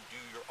 and you can do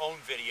your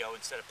own video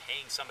instead of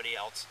paying somebody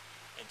else,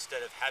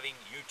 instead of having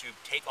YouTube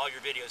take all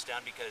your videos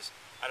down because,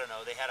 I don't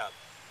know, they had a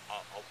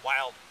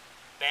wild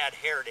bad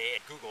hair day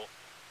at Google.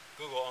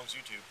 Google owns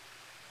YouTube.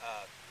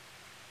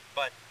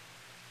 But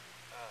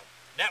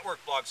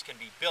network blogs can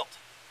be built,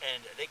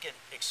 and they can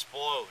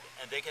explode,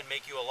 and they can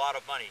make you a lot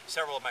of money.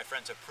 Several of my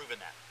friends have proven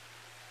that.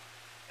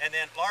 And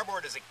then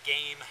Larboard is a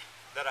game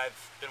that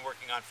I've been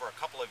working on for a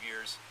couple of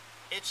years.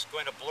 It's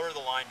going to blur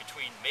the line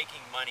between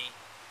making money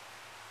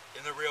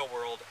in the real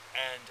world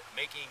and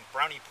making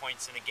brownie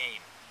points in a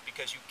game,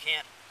 because you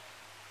can't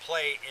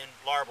play in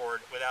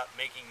Larboard without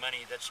making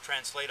money that's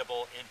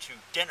translatable into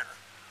dinner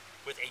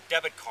with a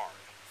debit card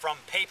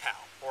from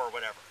PayPal or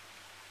whatever,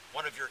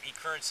 one of your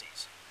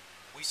e-currencies.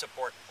 We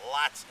support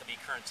lots of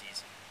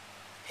e-currencies.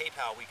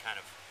 PayPal we kind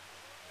of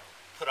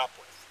put up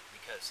with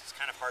because it's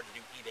kind of hard to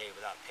do eBay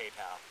without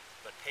PayPal,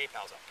 but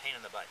PayPal's a pain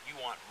in the butt. You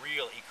want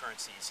real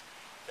e-currencies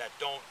that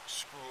don't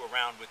screw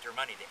around with your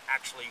money. They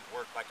actually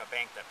work like a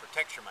bank that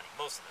protects your money.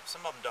 Most of them.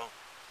 Some of them don't.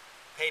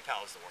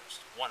 PayPal is the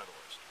worst. One of the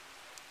worst.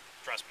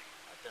 Trust me.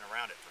 I've been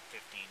around it for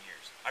 15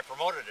 years. I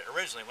promoted it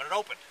originally when it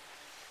opened.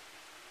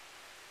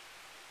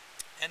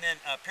 And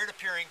then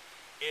peer-to-peering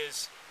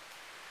is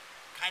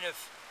kind of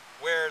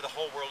where the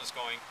whole world is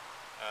going.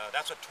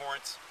 That's what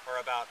torrents are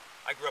about.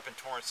 I grew up in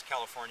Torrance,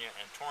 California,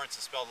 and torrents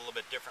is spelled a little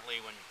bit differently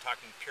when you're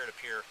talking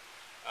peer-to-peer.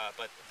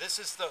 But this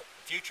is the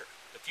future.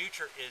 The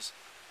future is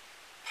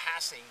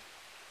passing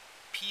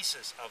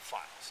pieces of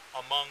files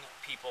among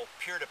people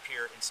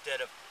peer-to-peer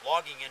instead of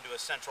logging into a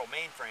central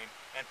mainframe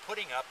and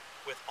putting up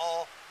with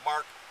all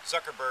Mark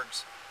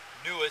Zuckerberg's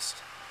newest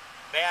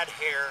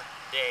bad hair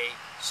day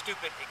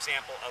stupid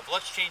example of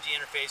let's change the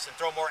interface and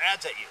throw more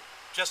ads at you,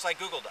 just like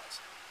Google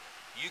does.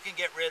 You can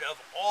get rid of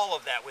all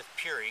of that with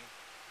peering.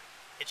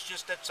 It's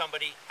just that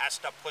somebody has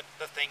to put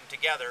the thing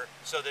together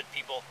so that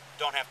people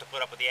don't have to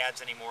put up with the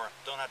ads anymore,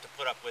 don't have to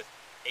put up with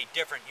a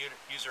different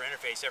user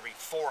interface every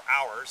 4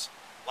 hours,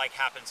 like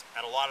happens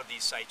at a lot of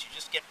these sites. You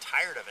just get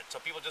tired of it, so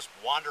people just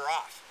wander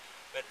off.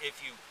 But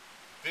if you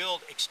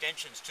build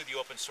extensions to the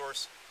open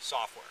source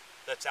software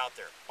that's out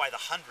there by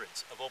the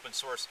hundreds of open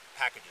source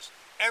packages,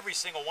 every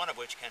single one of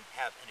which can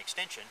have an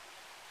extension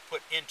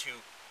put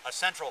into a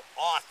central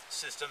auth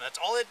system. That's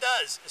all it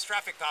does is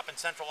traffic cop and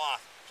central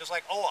auth, just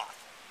like OAuth.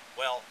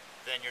 Well,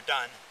 then you're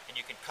done, and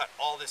you can cut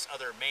all this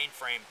other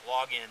mainframe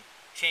login,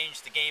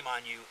 change the game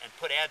on you, and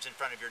put ads in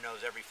front of your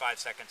nose every 5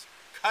 seconds.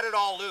 Cut it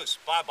all loose.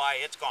 Bye-bye,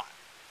 it's gone.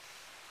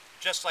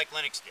 Just like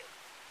Linux did.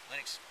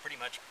 Linux pretty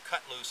much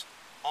cut loose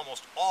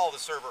almost all the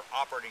server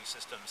operating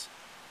systems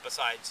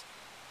besides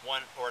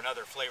one or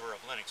another flavor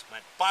of Linux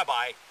went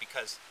bye-bye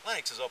because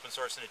Linux is open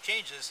source and it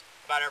changes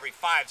about every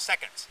 5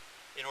 seconds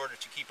in order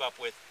to keep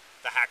up with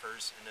the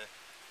hackers and the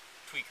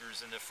tweakers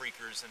and the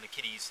freakers and the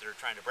kiddies that are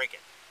trying to break it.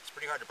 It's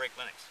pretty hard to break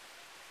Linux.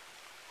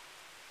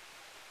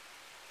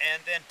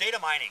 And then data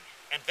mining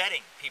and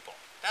vetting people.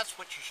 That's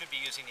what you should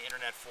be using the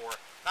internet for,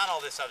 not all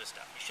this other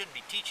stuff. You shouldn't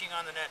be teaching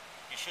on the net.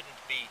 You shouldn't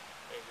be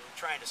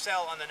trying to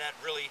sell on the net,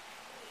 really.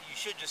 You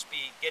should just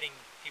be getting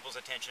people's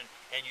attention,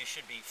 and you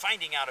should be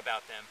finding out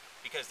about them,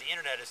 because the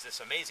internet is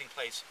this amazing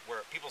place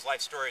where people's life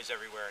stories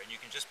everywhere, and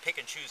you can just pick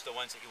and choose the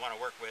ones that you want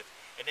to work with,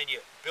 and then you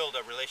build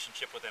a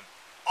relationship with them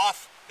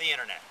off the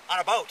internet, on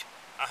a boat.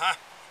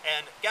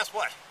 And guess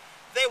what?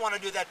 They want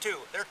to do that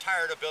too. They're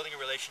tired of building a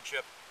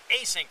relationship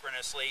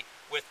asynchronously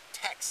with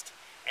text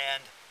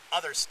and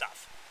other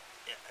stuff.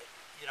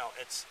 You know,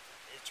 it's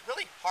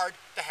really hard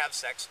to have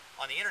sex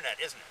on the internet,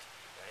 isn't it?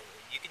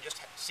 You can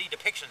just see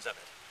depictions of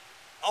it.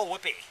 Oh,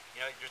 whoopee. You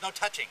know, there's no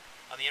touching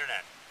on the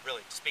internet,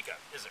 really, to speak of,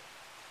 is there?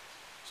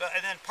 So,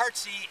 and then part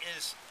C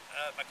is,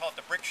 I call it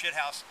the brick shit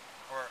house,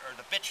 or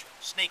the bitch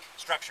snake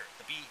structure,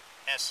 the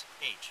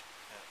BSH.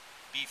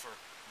 B for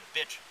the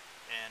bitch,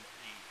 and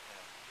the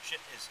shit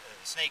is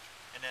the snake,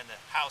 and then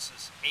the house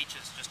is H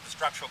is just the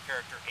structural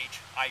character, H,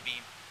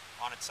 I-beam,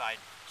 on its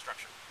side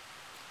structure.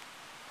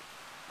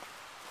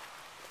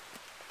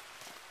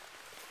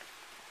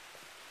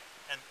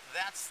 And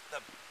that's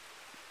the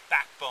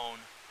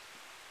backbone.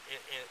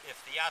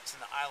 If the yachts and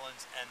the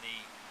islands and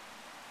the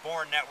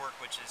Bourne network,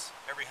 which is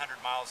every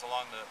 100 miles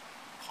along the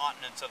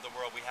continents of the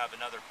world, we have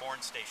another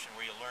Bourne station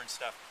where you learn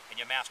stuff and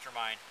you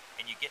mastermind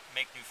and you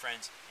make new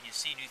friends and you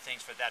see new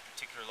things for that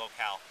particular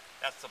locale.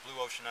 That's the Blue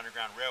Ocean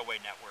Underground Railway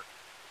Network.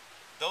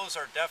 Those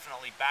are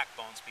definitely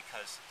backbones,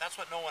 because that's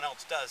what no one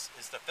else does,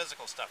 is the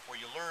physical stuff where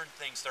you learn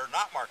things that are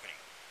not marketing.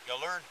 You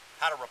learn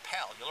how to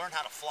rappel, you learn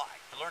how to fly,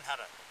 you learn how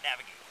to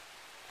navigate.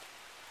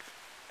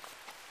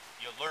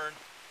 You learn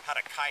how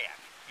to kayak.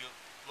 You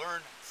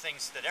learn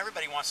things that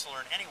everybody wants to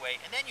learn anyway,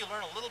 and then you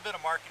learn a little bit of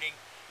marketing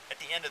at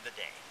the end of the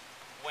day,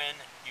 when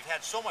you've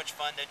had so much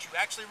fun that you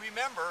actually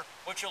remember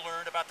what you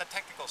learned about the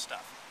technical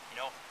stuff. You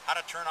know, how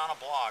to turn on a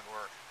blog,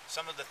 or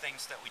some of the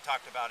things that we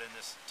talked about in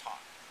this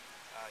talk.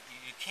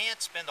 You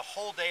can't spend the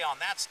whole day on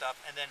that stuff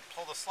and then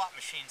pull the slot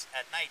machines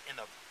at night in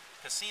the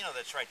casino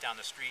that's right down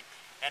the street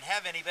and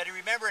have anybody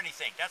remember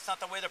anything. That's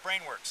not the way the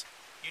brain works.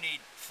 You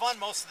need fun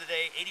most of the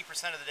day,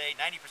 80% of the day,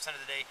 90%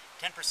 of the day,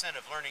 10%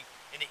 of learning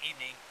in the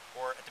evening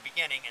or at the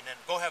beginning, and then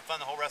go have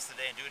fun the whole rest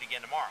of the day and do it again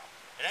tomorrow.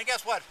 And then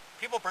guess what?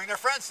 People bring their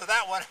friends to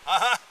that one,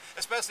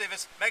 especially if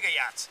it's mega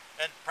yachts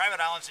and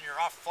private islands and you're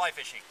off fly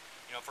fishing,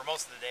 you know, for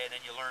most of the day, and then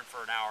you learn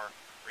for an hour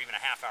or even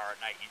a half hour at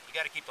night. You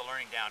got to keep the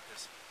learning down,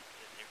 because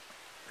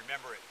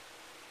remember it.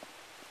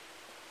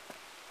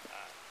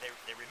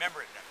 They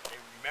remember it. They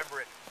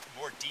remember it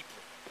more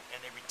deeply, and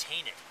they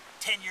retain it.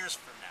 10 years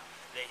from now,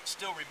 they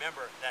still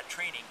remember that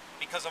training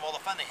because of all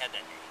the fun they had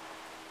that day.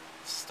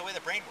 This is the way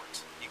the brain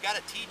works. You got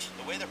to teach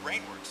the way the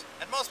brain works,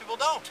 and most people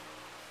don't.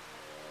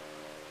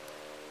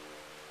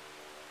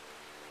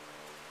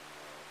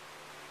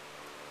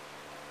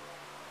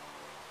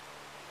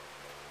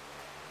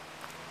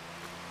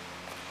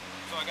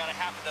 So I got a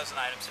half a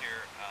dozen items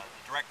here.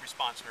 The direct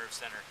response nerve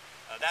center.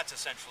 That's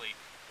essentially,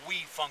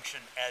 we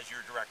function as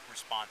your direct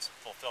response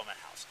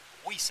fulfillment house.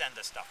 We send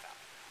the stuff out.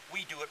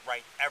 We do it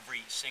right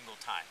every single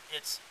time.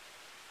 It's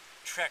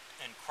checked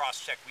and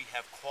cross-checked. We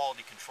have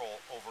quality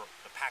control over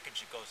the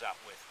package it goes out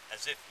with,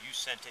 as if you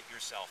sent it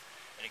yourself.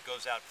 And it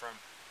goes out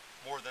from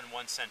more than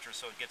one center,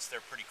 so it gets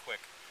there pretty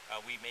quick.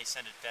 We may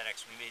send it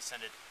FedEx. We may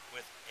send it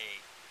with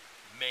a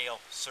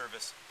mail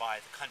service by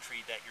the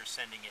country that you're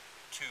sending it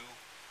to.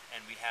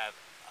 And we have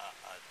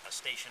a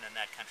station in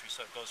that country,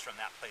 so it goes from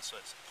that place, so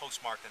it's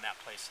postmarked in that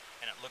place,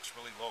 and it looks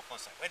really local.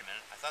 It's like, wait a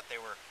minute, I thought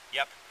they were,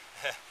 yep,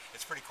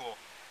 it's pretty cool.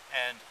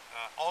 And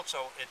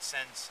also it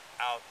sends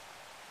out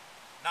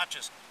not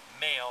just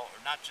mail, or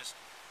not just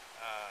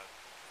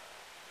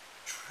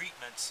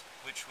treatments,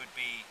 which would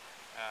be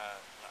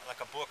like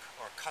a book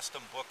or a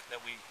custom book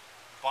that we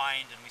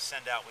bind and we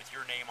send out with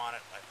your name on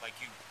it, like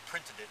you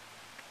printed it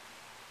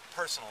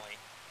personally.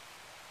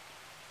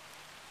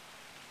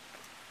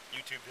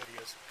 YouTube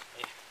videos.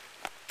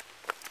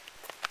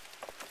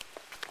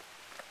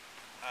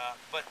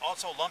 But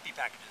also lumpy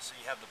packages, so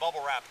you have the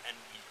bubble wrap and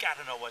you got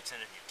to know what's in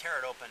it. You tear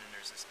it open and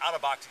there's this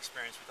out-of-box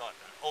experience. We call it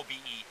an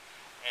OBE,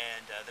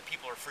 and the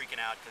people are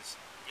freaking out because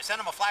you send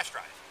them a flash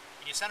drive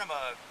and you send them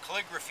a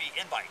calligraphy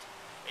invite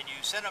and you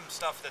send them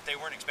stuff that they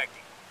weren't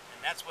expecting, and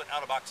that's what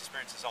out-of-box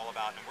experience is all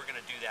about. And we're going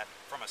to do that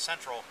from a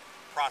central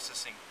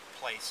processing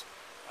place,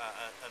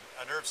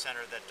 a nerve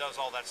center that does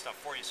all that stuff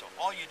for you. So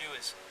all you do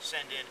is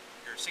send in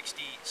your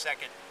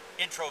 60-second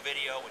intro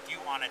video with you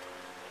on it,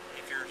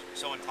 if you're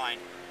so inclined,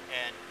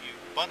 and you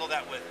bundle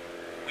that with,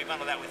 we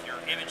bundle that with your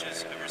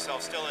images of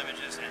yourself, still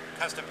images, and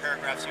custom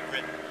paragraphs you've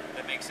written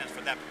that make sense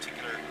for that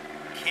particular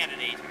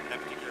candidate, that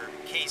particular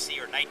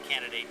KC or knight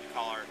candidate. We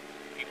call our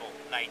people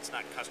knights,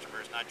 not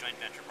customers, not joint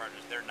venture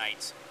partners. They're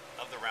knights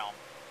of the realm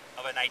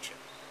of a knight ship.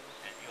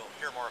 And you'll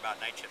hear more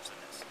about knight ships in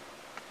this.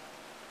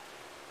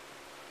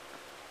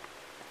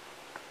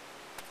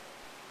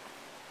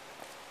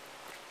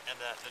 And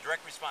the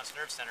direct response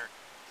nerve center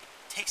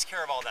takes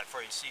care of all that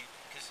for you. See,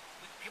 because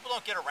people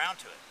don't get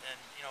around to it, and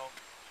you know,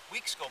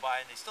 weeks go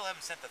by and they still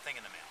haven't sent the thing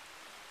in the mail.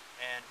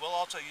 And we'll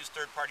also use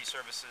third-party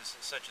services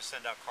such as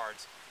send out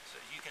cards, so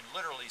you can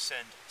literally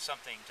send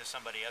something to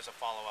somebody as a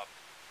follow-up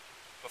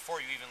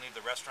before you even leave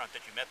the restaurant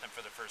that you met them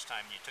for the first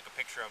time and you took a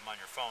picture of them on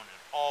your phone, and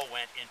it all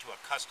went into a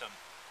custom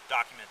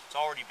document. It's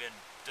already been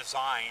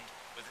designed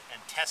and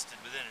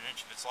tested within an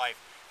inch of its life,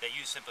 that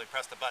you simply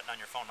press the button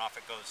on your phone, off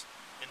it goes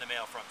in the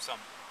mail from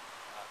some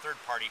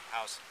third-party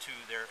house to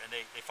their, and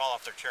they fall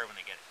off their chair when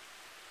they get it.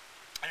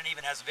 And it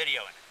even has a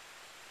video in it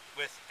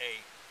with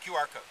a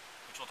QR code,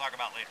 which we'll talk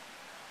about later.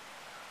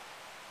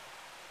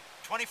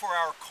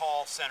 24-hour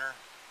call center,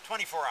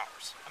 24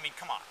 hours. I mean,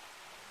 come on.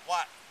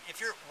 What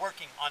if you're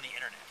working on the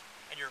internet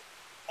and you're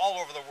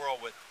all over the world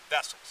with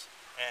vessels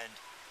and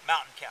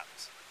mountain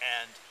cabins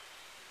and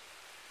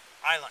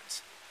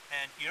islands,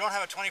 and you don't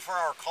have a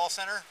 24-hour call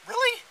center?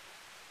 Really?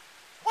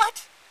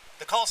 What?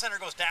 The call center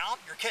goes down?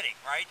 You're kidding,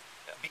 right?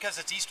 Because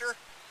it's Easter?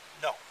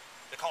 No,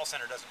 the call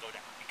center doesn't go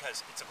down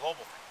because it's a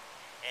global thing,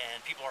 and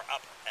people are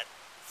up at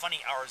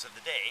funny hours of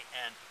the day,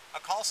 and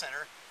a call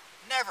center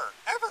never,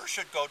 ever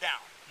should go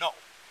down. No.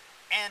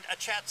 And a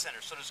chat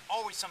center, so there's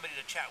always somebody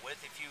to chat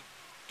with. If you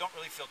don't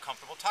really feel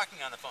comfortable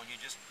talking on the phone, you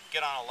just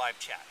get on a live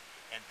chat,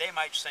 and they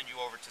might send you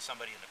over to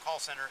somebody in the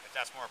call center if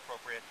that's more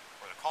appropriate,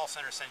 or the call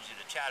center sends you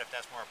to chat if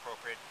that's more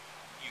appropriate.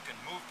 You can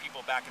move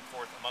people back and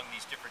forth among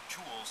these different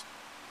tools.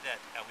 That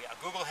we have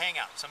Google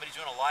Hangout. Somebody's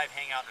doing a live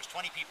Hangout. There's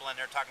 20 people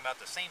in there talking about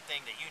the same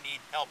thing that you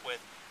need help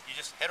with. You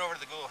just head over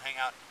to the Google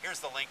Hangout.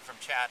 Here's the link from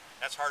chat.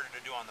 That's harder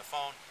to do on the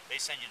phone. They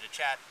send you to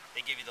chat.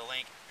 They give you the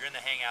link. You're in the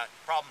Hangout.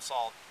 Problem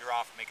solved. You're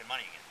off making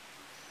money again.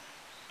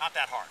 Not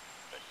that hard.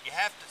 But you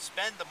have to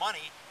spend the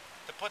money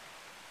to put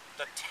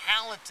the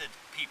talented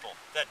people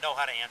that know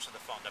how to answer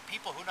the phone, the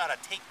people who know how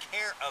to take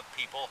care of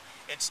people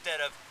instead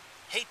of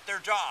hate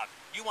their job.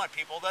 You want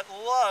people that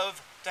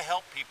love to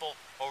help people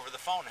over the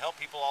phone, help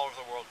people all over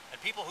the world,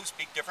 and people who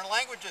speak different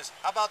languages.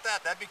 How about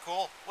that? That'd be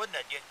cool, wouldn't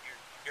it?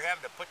 You're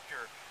having to put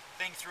your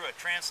thing through a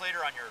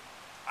translator on your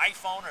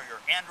iPhone or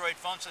your Android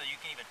phone so that you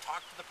can even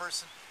talk to the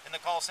person in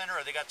the call center,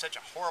 or they got such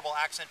a horrible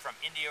accent from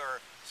India or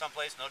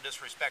someplace, no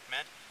disrespect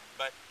meant,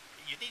 but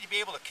you need to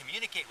be able to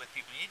communicate with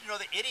people. You need to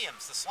know the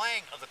idioms, the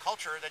slang of the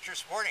culture that you're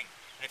supporting.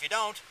 And if you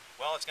don't,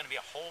 well, it's going to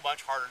be a whole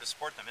bunch harder to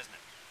support them, isn't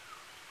it?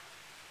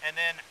 And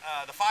then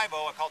the 5.0,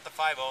 I call it the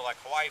 5.0, like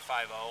Hawaii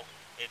 5.0.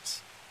 It's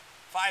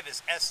 5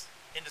 is S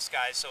in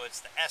disguise, so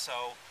it's the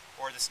SO,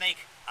 or the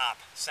Snake Op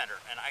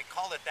Center. And I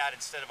call it that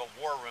instead of a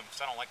war room,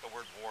 because I don't like the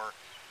word war.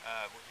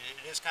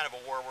 It is kind of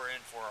a war we're in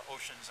for our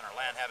oceans and our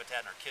land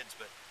habitat and our kids,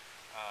 but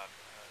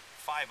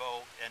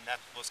 5.0, and that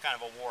was kind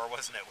of a war,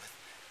 wasn't it, with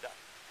the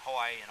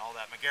Hawaii and all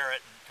that, McGarrett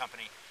and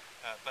company.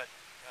 But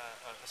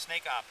a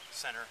Snake Op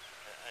Center,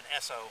 an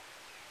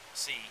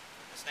SOC,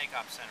 the Snake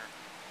Op Center,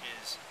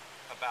 is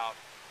about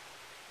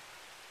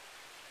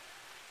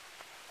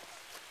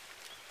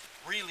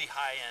really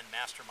high-end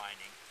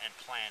masterminding and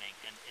planning,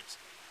 and it's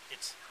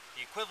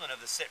the equivalent of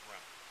the sit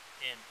room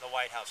in the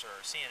White House or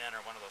CNN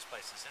or one of those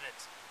places, and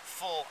it's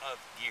full of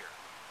gear,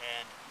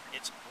 and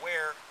it's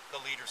where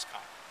the leaders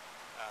come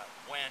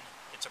when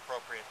it's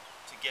appropriate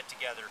to get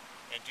together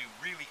and do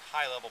really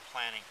high-level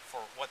planning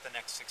for what the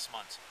next 6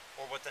 months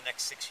or what the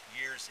next 6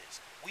 years is.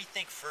 We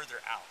think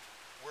further out.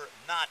 We're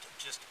not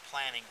just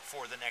planning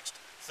for the next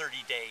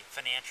 30-day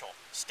financial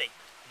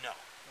statement. No,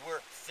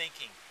 we're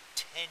thinking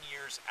 10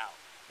 years out.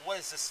 What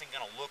is this thing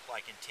going to look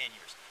like in 10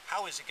 years?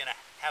 How is it going to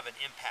have an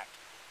impact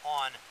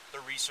on the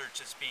research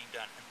that's being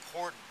done,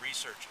 important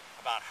research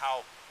about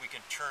how we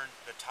can turn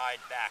the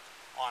tide back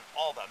on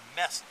all the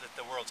mess that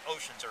the world's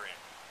oceans are in,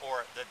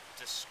 or the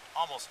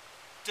almost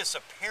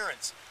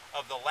disappearance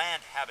of the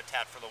land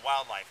habitat for the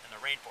wildlife in the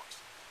rainforest.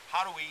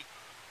 How do we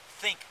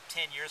think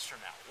 10 years from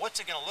now?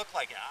 What's it going to look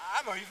like?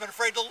 I'm even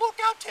afraid to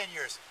look out 10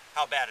 years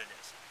how bad it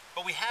is.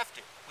 But we have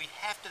to. We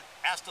have to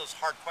ask those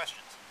hard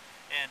questions.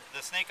 And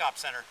the Snake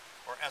Ops Center,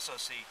 or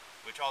SOC,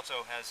 which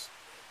also has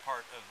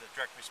part of the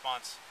direct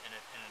response in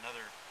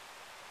another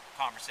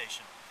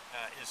conversation,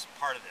 is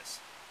part of this.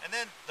 And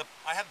then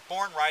I have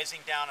Born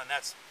Rising down, and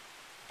that's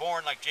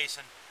Born, like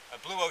Jason, a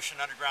Blue Ocean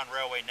Underground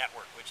Railway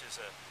Network, which is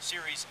a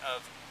series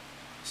of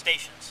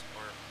stations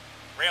or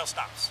rail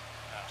stops,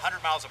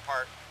 100 miles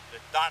apart, that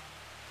dot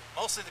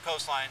mostly the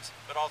coastlines,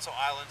 but also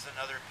islands and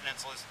other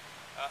peninsulas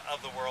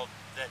of the world,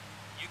 that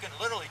you can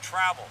literally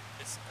travel.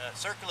 It's a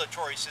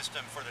circulatory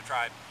system for the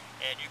tribe,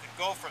 and you can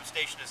go from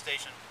station to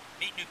station,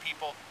 meet new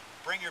people,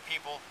 bring your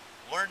people,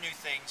 learn new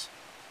things,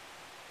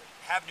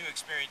 have new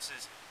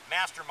experiences,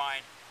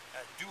 mastermind,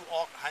 do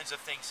all kinds of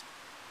things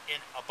in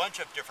a bunch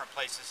of different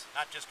places,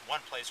 not just one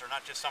place or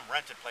not just some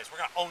rented place.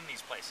 We're going to own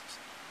these places.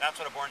 That's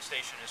what a Born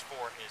Station is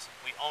for, is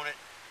we own it,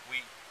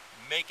 we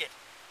make it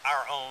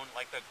our own,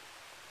 like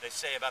they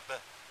say about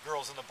the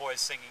girls and the boys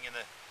singing in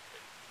the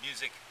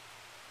music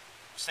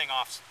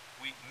sing-offs.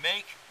 We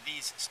make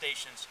these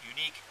stations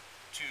unique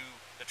to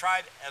the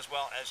tribe as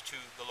well as to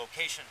the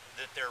location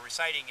that they're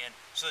residing in,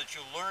 so that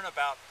you learn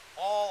about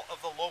all of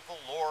the local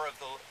lore of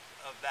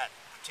that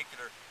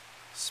particular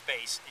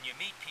space, and you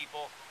meet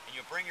people and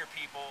you bring your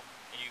people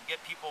and you get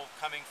people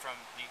coming from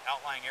the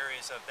outlying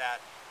areas of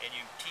that, and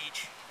you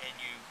teach and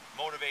you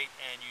motivate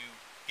and you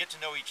get to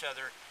know each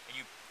other, and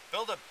you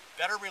build a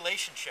better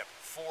relationship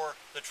for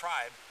the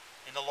tribe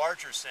in the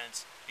larger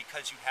sense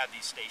because you have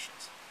these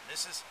stations. And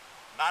this is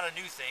not a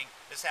new thing.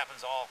 This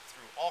happens all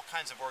through all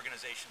kinds of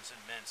organizations in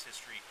men's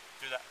history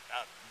through the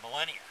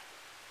millennia.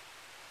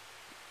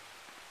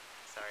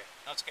 Sorry.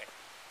 That's okay.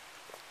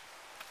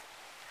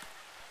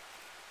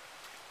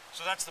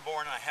 So that's the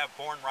Born, and I have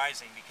Born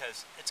Rising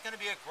because it's going to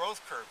be a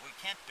growth curve. We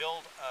can't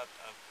build a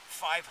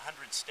 500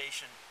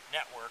 station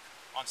network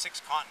on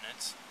 6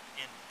 continents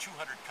in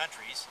 200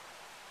 countries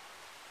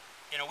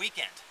in a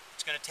weekend.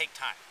 It's going to take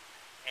time,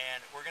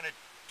 and we're going to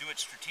do it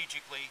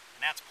strategically,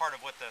 and that's part of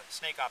what the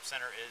Snake Ops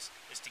Center is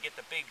to get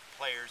the big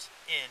players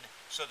in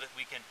so that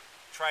we can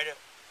try to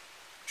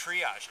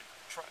triage it,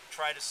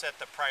 try to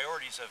set the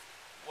priorities of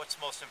what's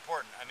most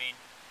important. I mean,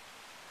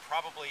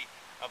 probably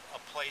a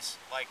place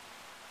like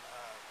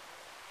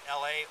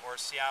LA or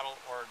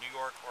Seattle or New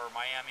York or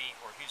Miami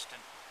or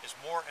Houston is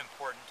more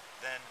important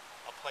than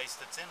a place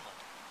that's inland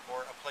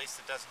or a place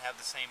that doesn't have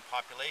the same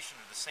population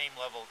or the same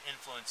level of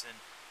influence in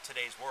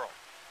today's world.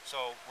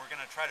 So we're going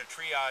to try to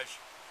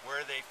triage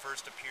where they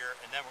first appear,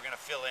 and then we're going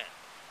to fill in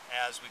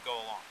as we go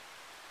along.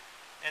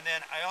 And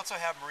then I also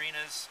have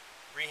marinas,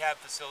 rehab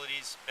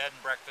facilities, bed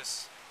and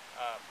breakfasts.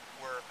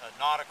 We're a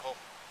nautical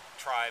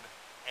tribe,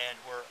 and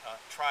we're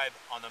a tribe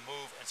on the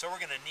move, and so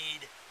we're going to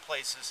need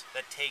places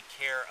that take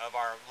care of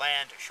our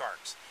land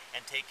sharks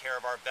and take care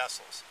of our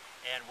vessels.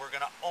 And we're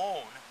going to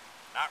own,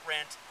 not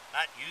rent,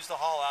 not use the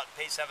haul out and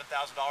pay $7,000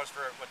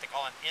 for what they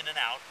call an in and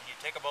out. And you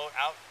take a boat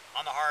out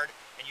on the hard,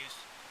 and it's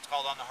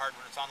called on the hard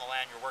when it's on the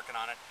land, you're working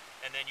on it,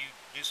 and then you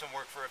do some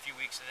work for a few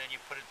weeks, and then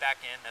you put it back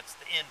in. That's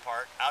the in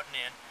part, out and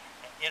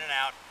in and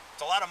out.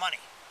 It's a lot of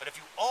money. But if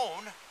you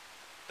own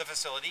the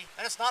facility,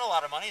 then it's not a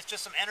lot of money, it's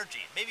just some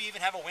energy. Maybe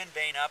even have a wind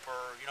vane up,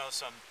 or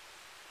some,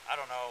 I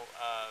don't know,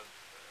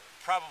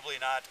 probably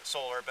not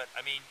solar, but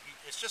I mean,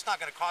 it's just not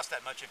going to cost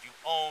that much if you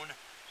own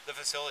the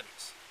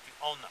facilities, if you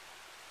own them.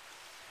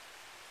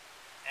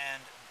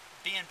 And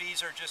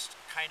B&Bs are just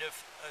kind of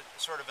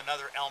sort of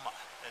another Elma,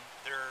 and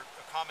they're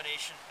a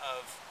combination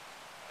of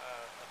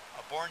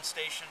a Born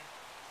Station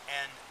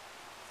and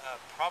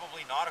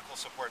probably nautical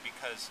support,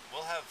 because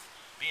we'll have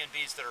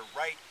B&Bs that are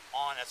right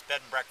on, that's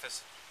bed and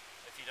breakfast,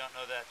 if you don't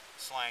know that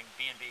slang,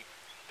 B&B,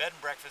 bed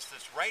and breakfast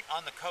that's right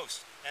on the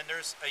coast, and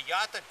there's a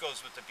yacht that goes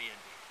with the B&B.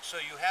 So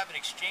you have an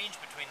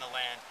exchange between the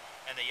land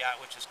and the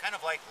yacht, which is kind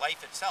of like life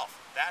itself.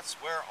 That's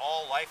where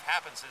all life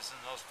happens, is in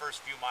those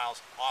first few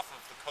miles off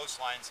of the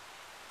coastlines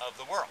of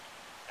the world.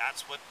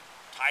 That's what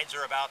tides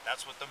are about,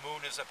 that's what the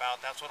moon is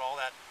about, that's what all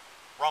that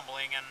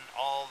rumbling and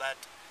all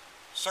that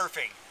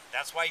surfing.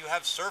 That's why you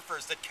have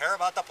surfers that care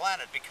about the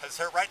planet, because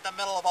they're right in the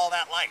middle of all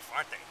that life,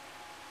 aren't they?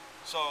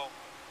 So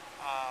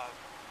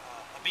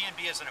a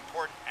B&B is an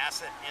important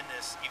asset in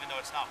this, even though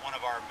it's not one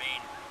of our main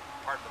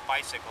part of the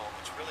bicycle.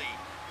 It's really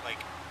like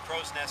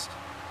Crow's Nest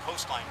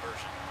coastline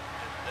version.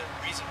 The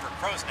reason for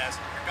Crow's Nest,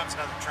 here comes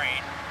another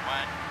train,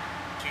 1,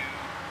 2,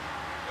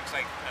 looks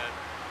like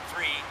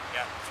three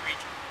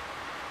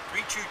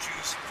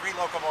choo-choos, 3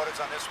 locomotives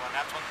on this one.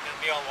 That one's going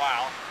to be a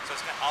while, so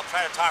I'll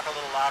try to talk a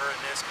little louder in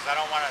this because I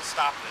don't want to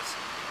stop this.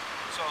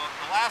 So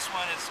the last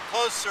one is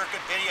Closed Circuit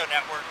Video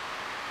Network.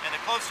 And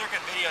the closed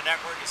circuit video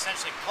network is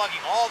essentially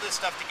plugging all this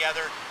stuff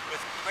together with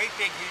great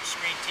big huge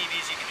screen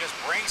TVs. You can just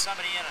bring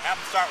somebody in and have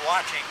them start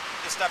watching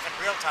this stuff in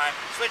real time,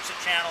 switch the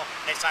channel,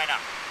 and they sign up.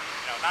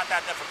 You know, not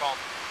that difficult,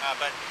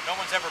 but no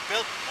one's ever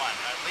built one,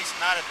 at least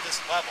not at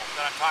this level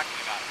that I'm talking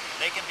about.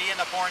 They can be in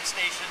the born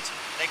stations,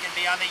 they can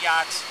be on the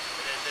yachts.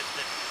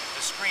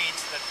 The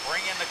screens that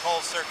bring in the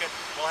cold circuit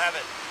will have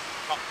it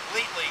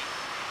completely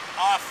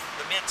off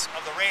the midst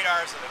of the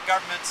radars of the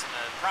governments and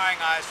the prying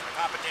eyes from the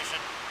competition.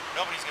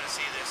 Nobody's going to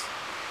see this.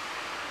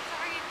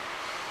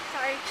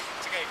 Sorry.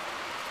 It's okay.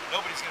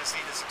 Nobody's going to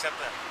see this except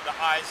the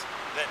eyes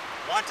that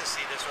want to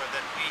see this or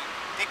that we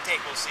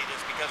dictate will see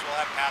this, because we'll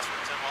have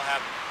passwords and we'll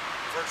have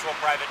virtual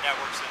private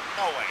networks, and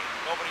no way.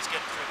 Nobody's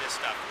getting through this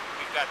stuff.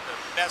 We've got the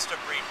best of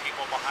breed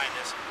people behind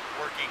this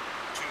working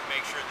to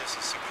make sure this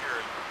is secure.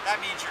 That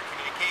means your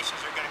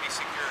communications are going to be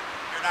secure.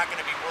 You're not going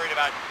to be worried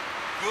about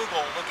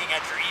Google looking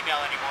at your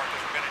email anymore,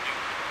 because we're going to do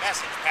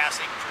message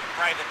passing through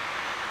private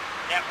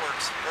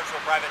networks, virtual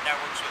private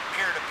networks with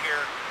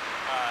peer-to-peer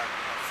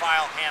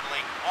file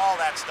handling, all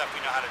that stuff we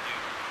know how to do.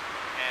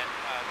 And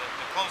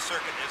the closed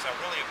circuit is a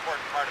really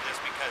important part of this,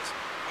 because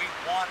we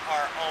want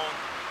our own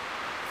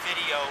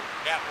video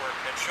network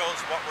that shows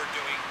what we're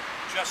doing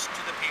just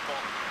to the people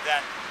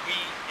that we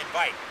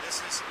invite. This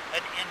is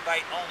an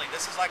invite only.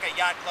 This is like a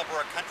yacht club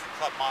or a country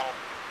club model,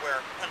 where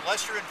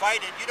unless you're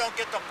invited, you don't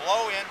get to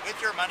blow in with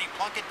your money,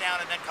 plunk it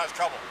down, and then cause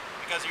trouble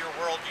because of your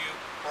worldview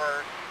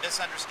or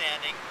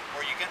misunderstanding,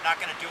 or you're not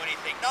going to do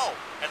anything. No,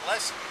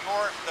 unless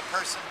you're the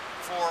person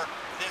for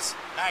this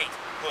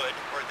knighthood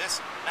or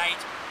this night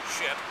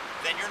ship,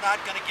 then you're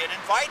not going to get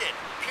invited,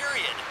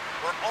 period.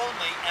 We're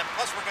only, and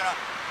plus we're going to,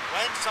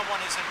 when someone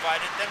is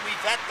invited, then we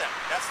vet them.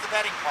 That's the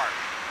vetting part.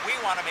 We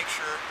want to make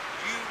sure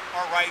you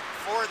are right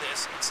for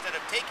this, instead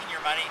of taking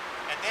your money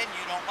and then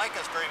you don't like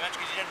us very much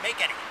because you didn't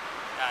make any.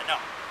 No,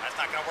 that's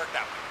not going to work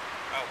that way.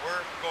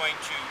 We're going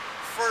to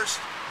first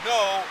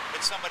know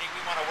it's somebody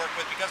we want to work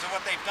with because of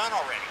what they've done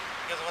already,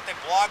 because of what they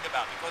blogged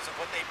about, because of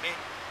what they made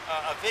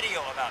a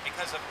video about,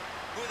 because of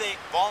who they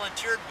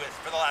volunteered with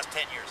for the last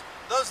 10 years.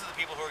 Those are the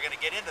people who are going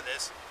to get into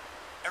this.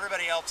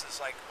 Everybody else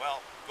is like,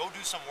 well, go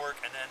do some work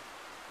and then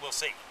we'll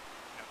see.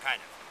 You know,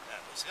 kind of.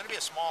 It's going to be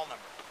a small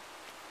number.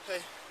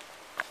 Hey.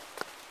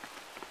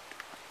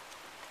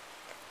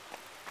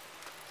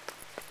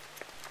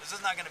 This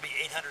is not going to be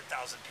 800,000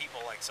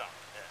 people like some.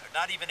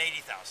 Not even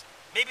 80,000.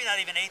 Maybe not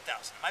even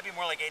 8,000. It might be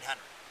more like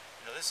 800.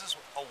 You know, this is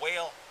a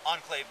whale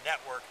enclave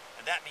network,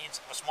 and that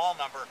means a small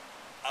number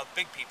of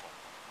big people,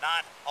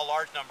 not a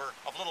large number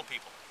of little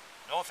people.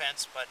 No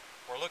offense, but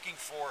we're looking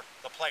for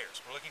the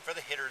players. We're looking for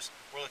the hitters.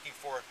 We're looking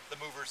for the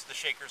movers, the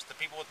shakers, the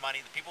people with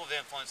money, the people with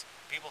influence,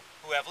 the people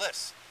who have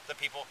lists, the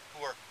people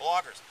who are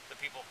bloggers, the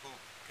people who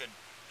can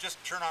just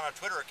turn on a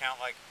Twitter account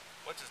like,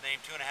 what's his name,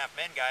 2.5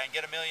 Men guy, and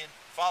get 1 million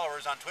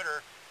followers on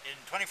Twitter in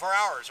 24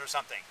 hours or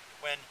something.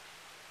 When,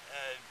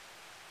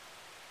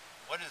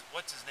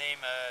 what's his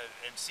name,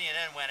 and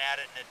CNN went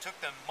at it, and it took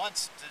them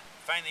months to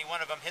finally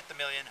one of them hit the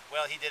 1 million.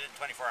 Well, he did it in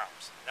 24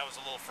 hours. That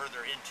was a little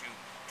further into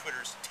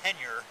Twitter's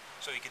tenure,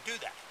 so he could do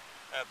that.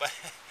 But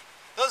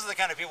those are the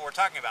kind of people we're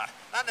talking about.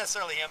 Not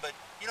necessarily him, but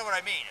you know what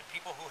I mean.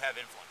 People who have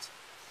influence.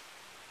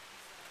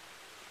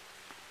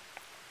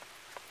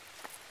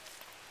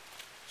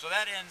 So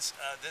that ends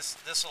this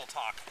little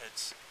talk.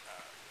 It's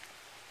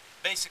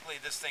basically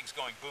this thing's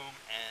going boom,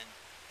 and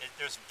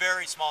there's a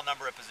very small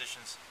number of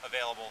positions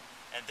available,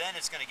 and then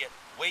it's going to get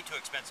way too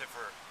expensive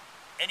for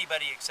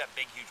anybody except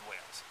big, huge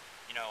whales.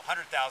 You know,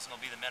 100,000 will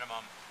be the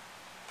minimum,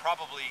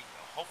 probably,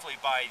 hopefully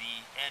by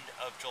the end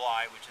of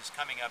July, which is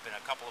coming up in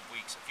a couple of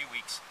weeks, a few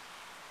weeks.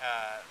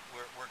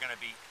 We're going to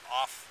be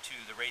off to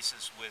the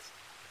races with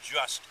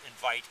just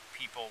invite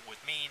people with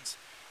means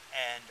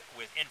and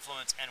with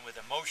influence and with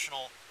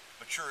emotional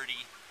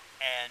maturity,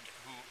 and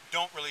who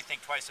don't really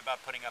think twice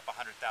about putting up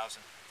 100,000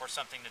 for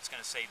something that's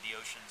going to save the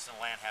oceans and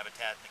land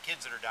habitat and the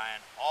kids that are dying,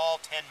 all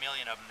 10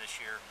 million of them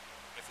this year,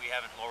 if we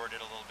haven't lowered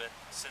it a little bit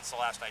since the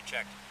last I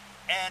checked,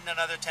 and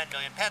another 10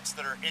 million pets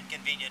that are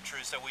inconvenient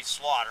truths that we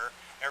slaughter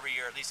every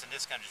year, at least in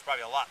this country. It's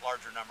probably a lot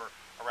larger number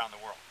around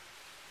the world.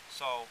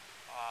 So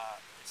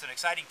it's an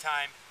exciting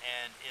time,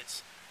 and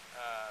it's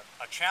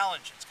a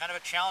challenge. It's kind of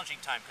a challenging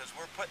time, because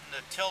we're putting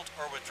the tilt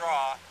or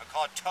withdraw, I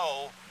call it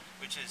tow,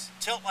 which is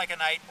tilt like a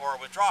knight or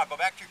withdraw. Go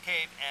back to your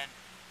cave and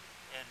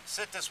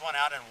sit this one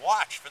out and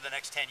watch for the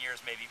next 10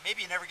 years maybe.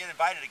 Maybe you never get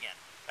invited again.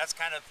 That's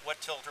kind of what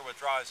tilt or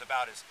withdraw is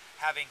about, is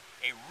having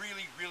a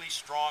really, really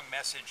strong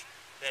message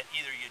that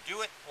either you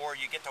do it or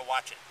you get to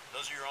watch it.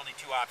 Those are your only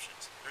two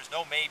options. There's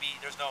no maybe,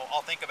 there's no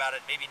I'll think about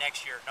it maybe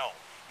next year. No,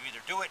 you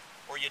either do it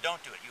or you don't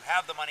do it. You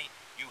have the money,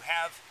 you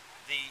have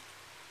the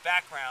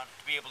background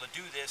to be able to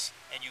do this,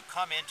 and you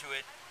come into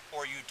it,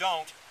 or you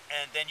don't,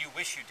 and then you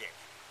wish you did.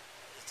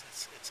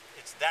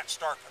 It's that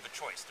stark of a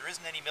choice. There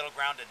isn't any middle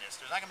ground in this.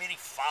 There's not going to be any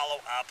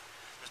follow-up.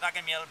 There's not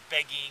going to be any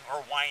begging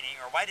or whining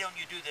or why don't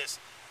you do this.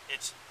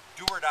 It's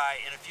do or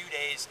die in a few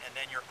days, and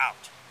then you're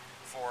out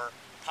for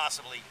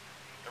possibly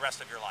the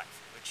rest of your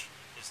life, which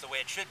is the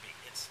way it should be.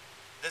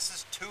 This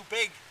is too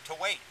big to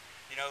wait.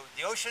 You know,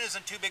 the ocean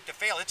isn't too big to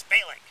fail, it's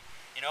failing.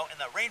 You know, in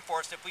the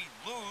rainforest, if we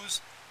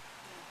lose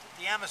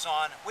the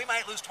Amazon, we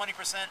might lose 20%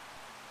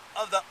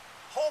 of the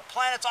whole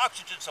planet's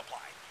oxygen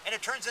supply. And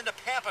it turns into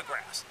pampa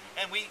grass.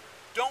 And we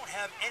don't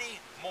have any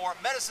more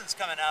medicines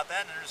coming out of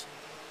that, and there's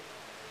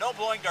no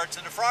blowing darts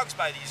into frogs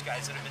by these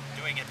guys that have been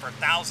doing it for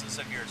thousands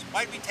of years.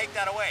 Why'd we take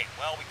that away?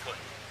 Well, we could.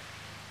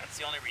 That's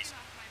the only reason.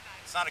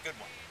 It's not a good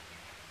one.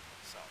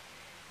 So,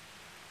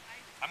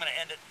 I'm going to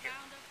end it here.